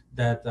package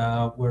that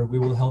where we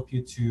will help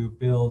you to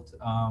build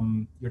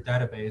your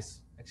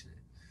database. Actually,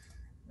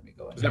 let me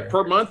go in. Is that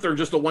per month or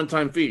just a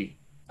one-time fee?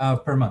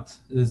 Per month.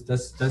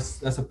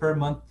 That's a per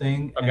month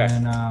thing. Okay.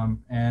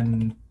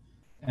 And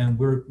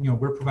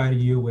we're providing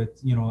you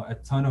with a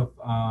ton of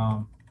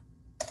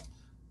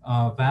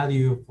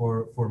value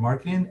for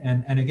marketing,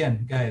 and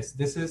again, guys,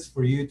 this is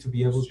for you to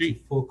be able to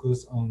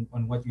focus on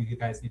what you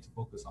guys need to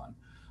focus on,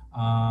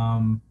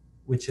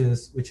 which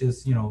is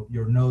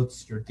your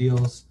notes, your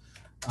deals,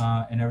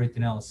 and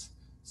everything else.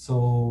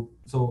 So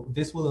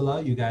this will allow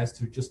you guys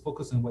to just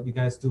focus on what you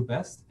guys do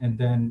best, and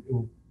then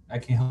I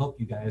can help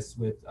you guys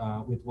with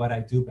what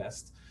I do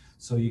best,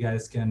 so you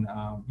guys can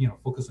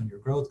focus on your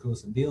growth,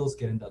 close and deals,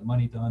 getting that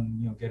money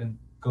done,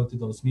 go to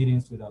those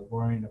meetings without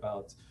worrying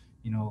about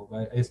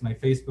is my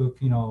Facebook,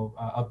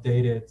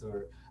 updated,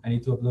 or I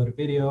need to upload a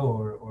video,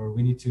 or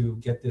we need to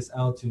get this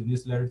out to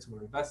newsletter to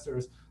our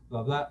investors,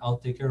 blah, blah. I'll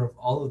take care of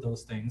all of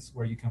those things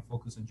where you can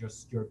focus on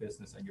just your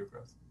business and your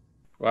growth.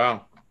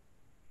 Wow.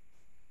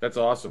 That's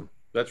awesome.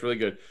 That's really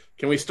good.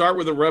 Can we start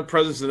with the web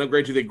presence and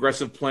upgrade to the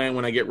aggressive plan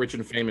when I get rich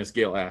and famous?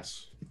 Gail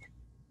asks.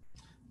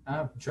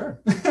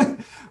 Sure.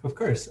 Of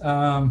course.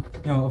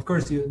 Of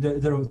course,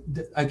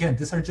 again,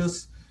 these are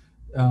just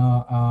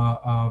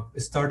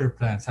starter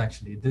plans.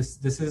 Actually, this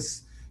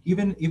is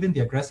even the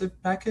aggressive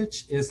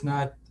package is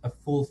not a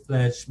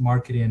full-fledged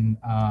marketing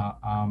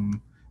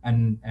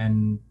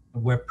and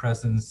web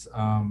presence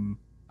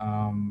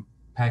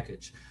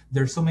package.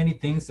 There's so many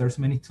things, there's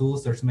many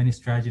tools, there's many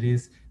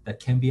strategies that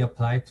can be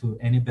applied to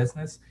any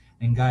business.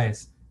 And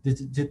guys,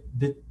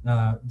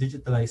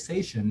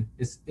 digitalization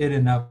is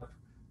eating up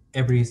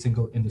every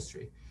single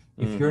industry.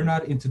 If you're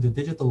not into the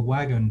digital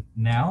wagon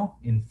now,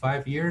 in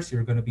 5 years,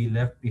 you're going to be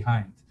left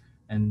behind.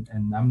 And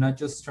I'm not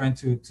just trying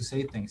to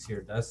say things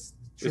here. That's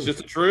the truth. It's just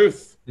the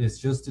truth. It's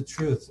just the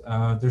truth.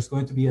 There's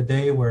going to be a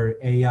day where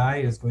AI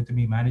is going to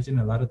be managing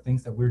a lot of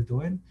things that we're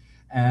doing.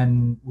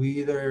 And we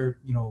either,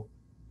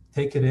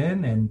 take it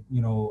in and,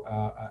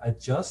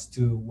 adjust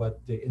to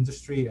what the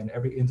industry and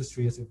every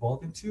industry is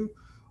evolving to,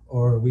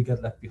 or we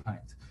get left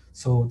behind.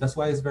 So that's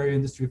why it's very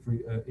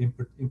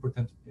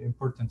important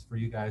for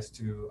you guys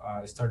to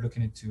start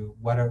looking into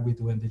what are we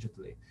doing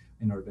digitally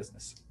in our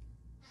business.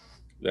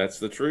 That's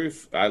the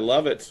truth. I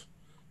love it.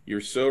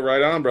 You're so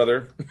right on,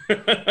 brother.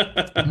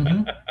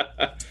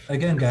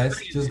 Again, guys,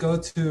 just go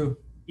to.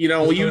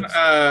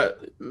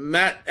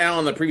 Matt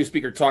Allen, the previous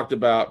speaker, talked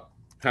about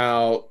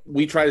how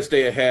we try to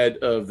stay ahead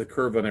of the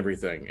curve on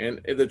everything.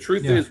 And the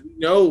truth is, we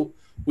know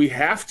we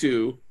have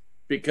to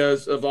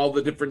because of all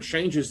the different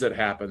changes that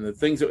happen, the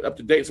things that are up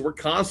to date. So we're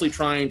constantly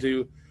trying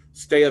to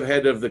stay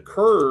ahead of the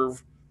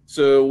curve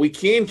so we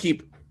can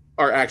keep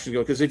our actions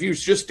going. Because if you're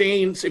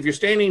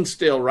standing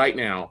still right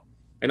now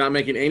and not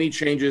making any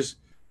changes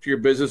to your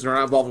business and are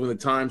not involved with the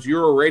times,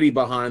 you're already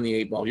behind the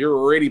 8 ball. You're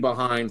already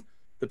behind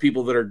the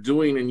people that are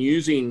doing and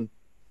using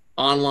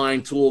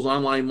online tools,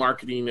 online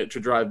marketing to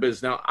drive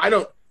business. Now,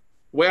 the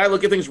way I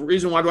look at things, the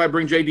reason why do I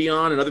bring JD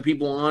on and other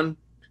people on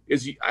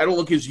is I don't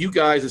look at you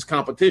guys as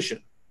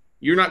competition.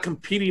 You're not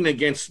competing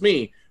against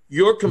me.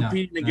 You're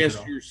competing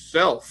against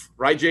yourself,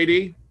 right,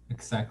 JD?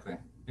 Exactly.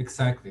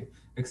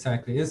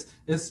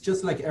 It's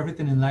just like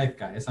everything in life,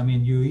 guys. I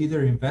mean, you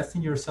either invest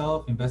in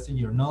yourself, invest in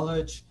your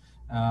knowledge,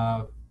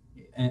 and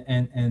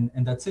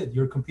that's it.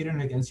 You're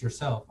competing against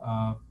yourself.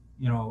 I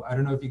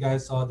don't know if you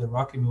guys saw the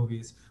Rocky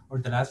movies or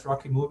the last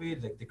Rocky movie,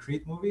 like the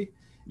Creed movie.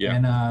 Yeah.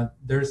 And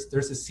there's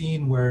a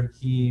scene where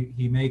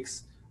he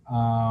makes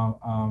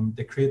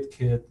the Creed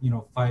kid,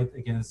 fight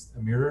against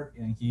a mirror,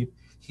 and he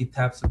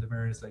taps at the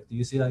mirror. It's like, do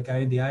you see that guy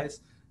in the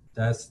eyes?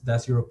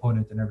 That's your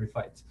opponent in every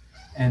fight.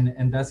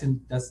 And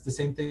that's the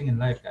same thing in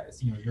life,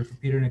 guys. You're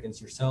competing against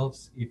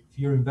yourselves. If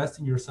you're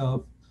investing in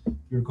yourself,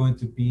 you're going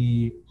to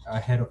be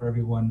ahead of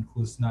everyone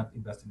who's not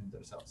investing in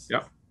themselves.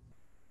 Yeah.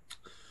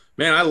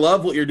 Man, I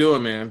love what you're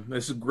doing, man.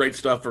 This is great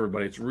stuff for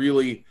everybody. It's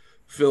really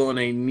filling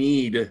a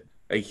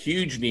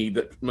huge need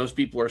that most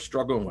people are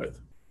struggling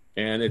with.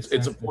 And it's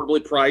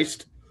affordably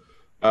priced.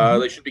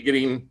 They should be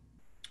getting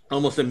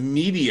almost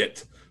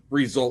immediate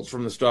results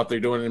from the stuff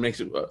they're doing, and it makes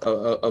it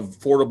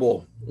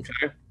affordable.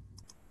 Okay.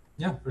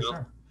 Yeah, for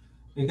sure.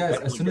 You guys,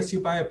 as soon as you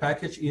buy a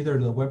package, either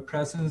the web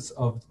presence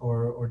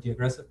or the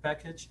aggressive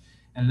package,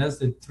 in less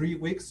than 3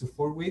 weeks to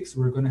 4 weeks,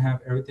 we're going to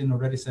have everything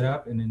already set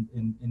up. And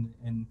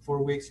in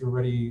 4 weeks, you're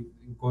already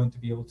going to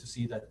be able to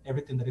see that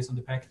everything that is on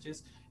the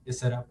packages is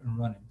set up and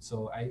running.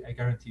 So I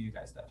guarantee you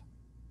guys that.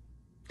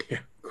 Yeah,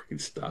 great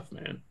stuff,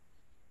 man.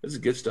 This is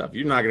good stuff.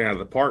 You're knocking it out of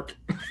the park.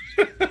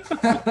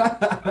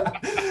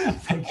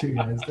 Thank you,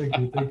 guys. Thank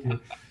you.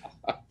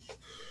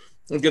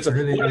 I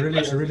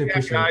really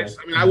appreciate it.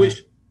 I mean,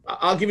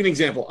 I'll give you an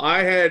example.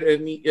 I had a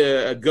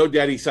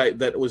GoDaddy site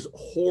that was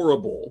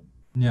horrible.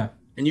 Yeah.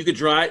 And you could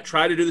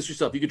try to do this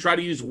yourself. You could try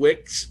to use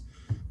Wix.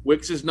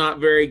 Wix is not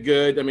very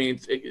good. I mean,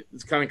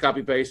 it's kind of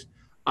copy paste.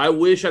 I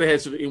wish I'd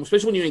had some,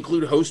 especially when you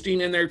include hosting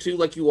in there too,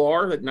 like you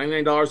are, like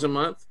 $99 a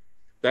month.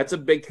 That's a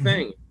big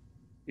thing.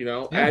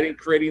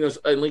 Creating those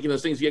and linking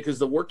those things. Yeah, because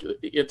the work,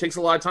 it takes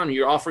a lot of time.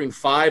 You're offering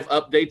 5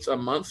 updates a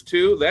month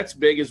too. That's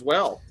big as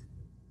well.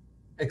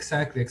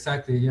 Exactly.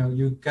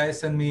 You guys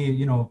send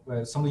me,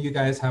 some of you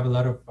guys have a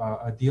lot of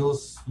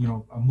deals,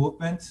 a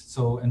movement.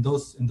 So, and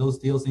those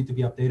deals need to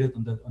be updated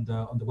on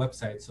the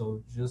website.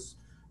 So just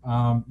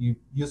you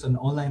use an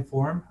online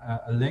form,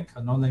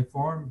 an online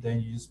form,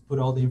 then you just put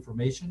all the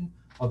information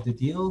of the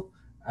deal,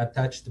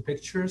 attach the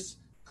pictures,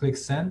 click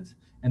send,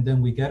 and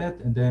then we get it,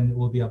 and then it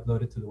will be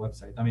uploaded to the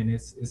website. I mean,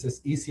 it's as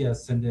easy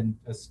as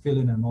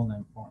filling an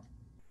online form.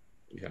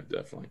 Yeah,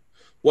 definitely.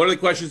 What other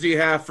questions do you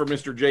have for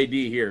Mr.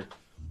 JD here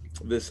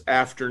this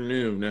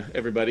afternoon,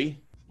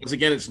 everybody? Once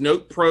again, it's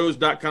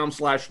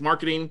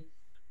noteproz.com/marketing,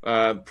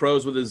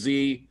 pros with a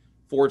Z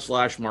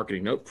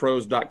 /marketing,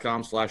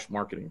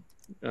 noteproz.com/marketing.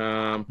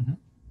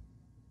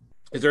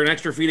 Is there an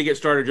extra fee to get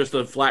started, just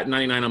a flat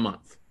 $99 a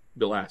month?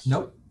 Bill asks.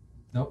 Nope.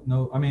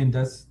 I mean,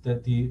 that's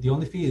the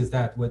only fee is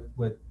that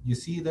what you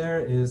see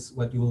there is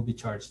what you will be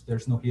charged.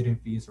 There's no hidden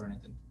fees or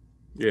anything.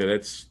 Yeah,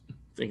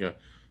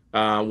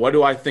 what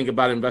do I think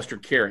about Investor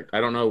Carrot? I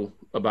don't know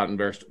about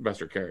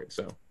Investor Carrot,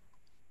 so.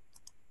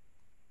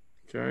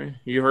 Okay.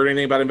 You heard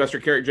anything about Investor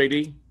Carrot,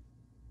 JD?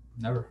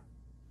 Never.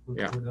 Who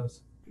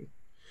knows?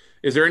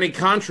 Is there any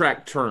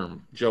contract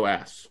term, Joe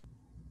asks?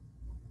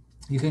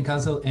 You can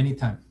cancel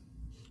anytime.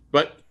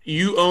 But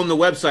you own the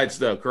websites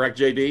though, correct,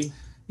 JD?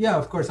 Yeah,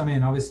 of course. I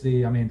mean,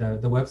 obviously, the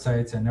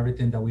websites and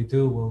everything that we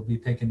do will be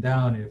taken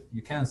down if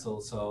you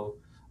cancel. So,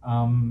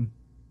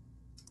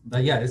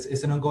 but yeah,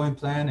 it's an ongoing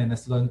plan, and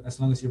as long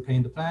as you're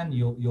paying the plan,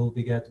 you'll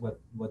be get what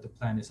the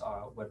plan is,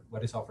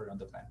 what is offered on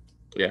the plan.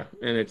 Yeah,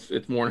 and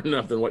it's more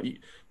than what you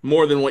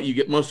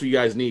get. Most of you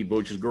guys need,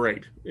 which is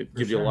great. It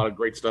gives you a lot of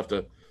great stuff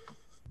to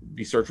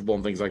be searchable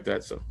and things like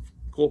that. So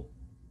cool.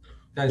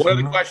 Guys, what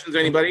other questions,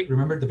 anybody?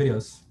 Remember the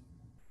videos.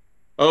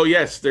 Oh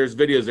yes, there's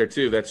videos there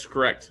too. That's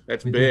correct.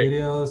 That's big.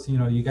 Videos,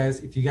 you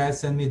guys, if you guys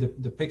send me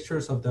the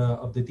pictures of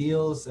the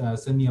deals,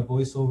 send me a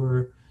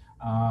voiceover,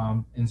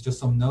 and just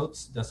some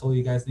notes. That's all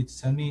you guys need to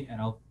send me,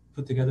 and I'll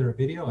put together a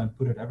video and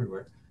put it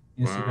everywhere.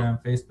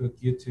 Instagram, Facebook,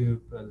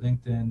 YouTube,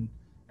 LinkedIn,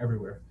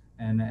 everywhere.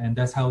 And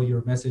that's how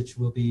your message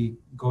will be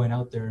going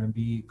out there and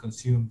be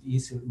consumed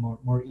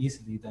more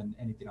easily than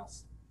anything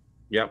else.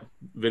 Yep.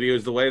 Video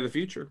is the way of the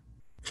future.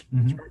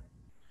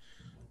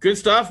 Good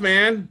stuff,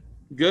 man.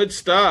 Good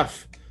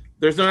stuff.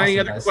 There's not any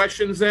other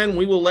questions then.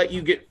 We will let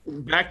you get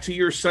back to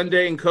your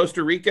Sunday in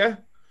Costa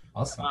Rica.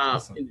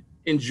 Awesome.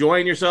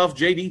 Enjoying yourself.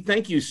 JD,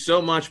 thank you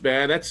so much,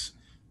 man.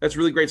 That's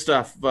really great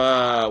stuff.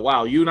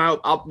 Wow. You and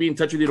I'll be in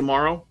touch with you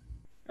tomorrow.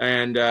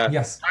 And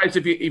Yes. guys,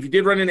 if you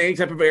did run into any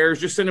type of errors,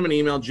 just send them an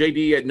email,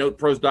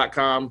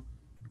 jd@noteproz.com.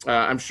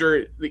 I'm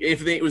sure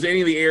if it was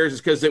any of the errors,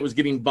 it's because it was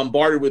getting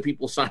bombarded with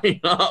people signing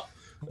up.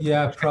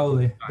 Yeah,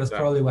 probably. That's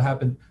probably what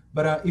happened.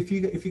 But if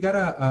you got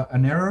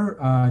an error,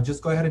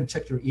 just go ahead and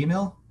check your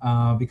email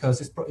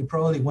because it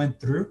probably went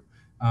through.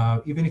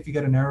 Even if you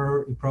get an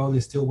error, it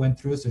probably still went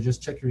through. So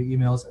just check your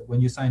emails.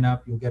 When you sign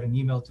up, you'll get an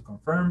email to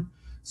confirm.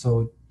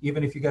 So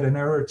even if you get an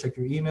error, check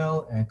your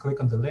email and click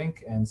on the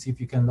link and see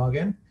if you can log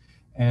in.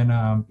 And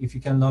if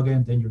you can log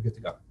in, then you're good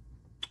to go.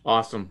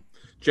 Awesome.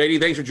 JD,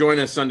 thanks for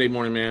joining us Sunday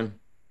morning, man.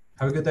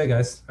 Have a good day,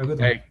 guys. Have a good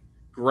one.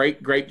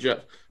 Great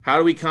job. How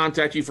do we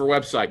contact you for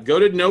website? Go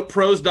to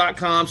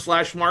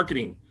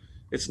noteproz.com/marketing.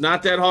 It's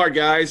not that hard,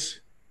 guys.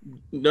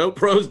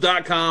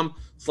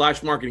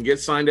 noteproz.com/marketing.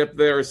 Get signed up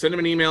there or send them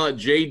an email at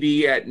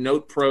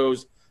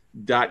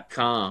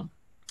jd@noteproz.com.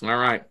 All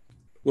right.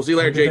 We'll see you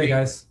later, JD. Day,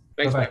 guys.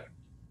 Thanks, man.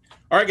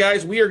 All right,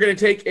 guys, we are going to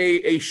take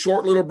a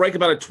short little break,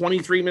 about a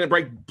 23-minute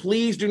break.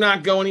 Please do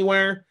not go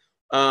anywhere.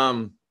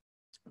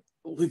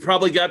 We've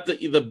probably got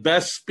the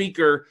best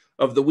speaker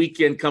of the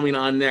weekend coming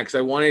on next.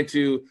 I wanted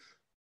to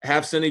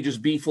have Cindy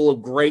just be full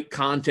of great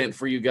content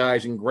for you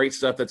guys and great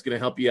stuff that's going to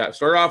help you out.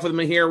 Start off with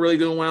Mahir really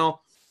doing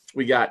well.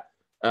 We got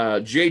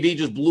JD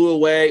just blew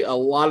away a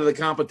lot of the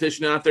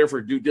competition out there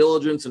for due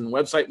diligence and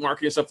website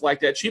marketing and stuff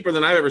like that, cheaper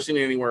than I've ever seen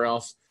it anywhere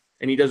else.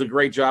 And he does a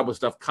great job with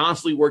stuff,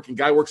 constantly working.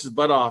 Guy works his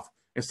butt off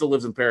and still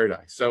lives in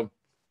paradise. So,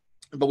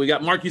 but we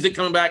got Mark Usick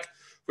coming back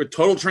for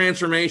total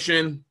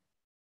transformation.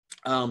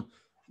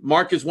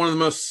 Mark is one of the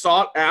most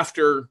sought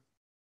after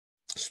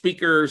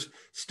speakers,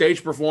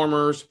 stage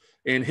performers,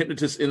 and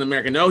hypnotists in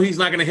America. No, he's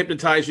not going to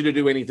hypnotize you to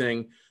do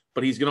anything,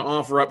 but he's going to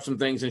offer up some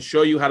things and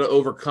show you how to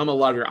overcome a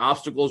lot of your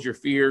obstacles, your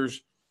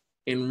fears,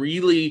 and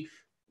really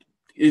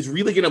is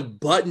really going to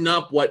button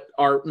up what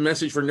our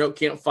message for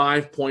NoteCamp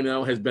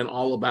 5.0 has been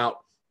all about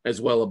as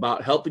well,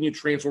 about helping you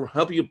transform,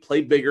 helping you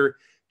play bigger,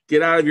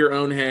 get out of your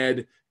own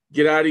head,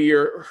 get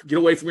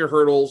away from your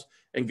hurdles,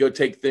 and go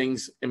take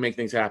things and make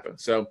things happen.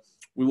 So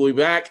we will be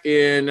back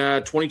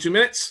in 22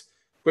 minutes.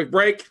 Quick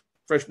break,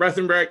 fresh breath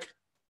and break,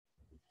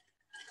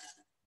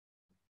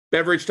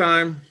 beverage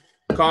time,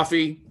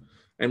 coffee,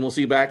 and we'll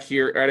see you back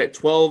here at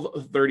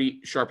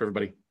 12:30 sharp,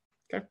 everybody.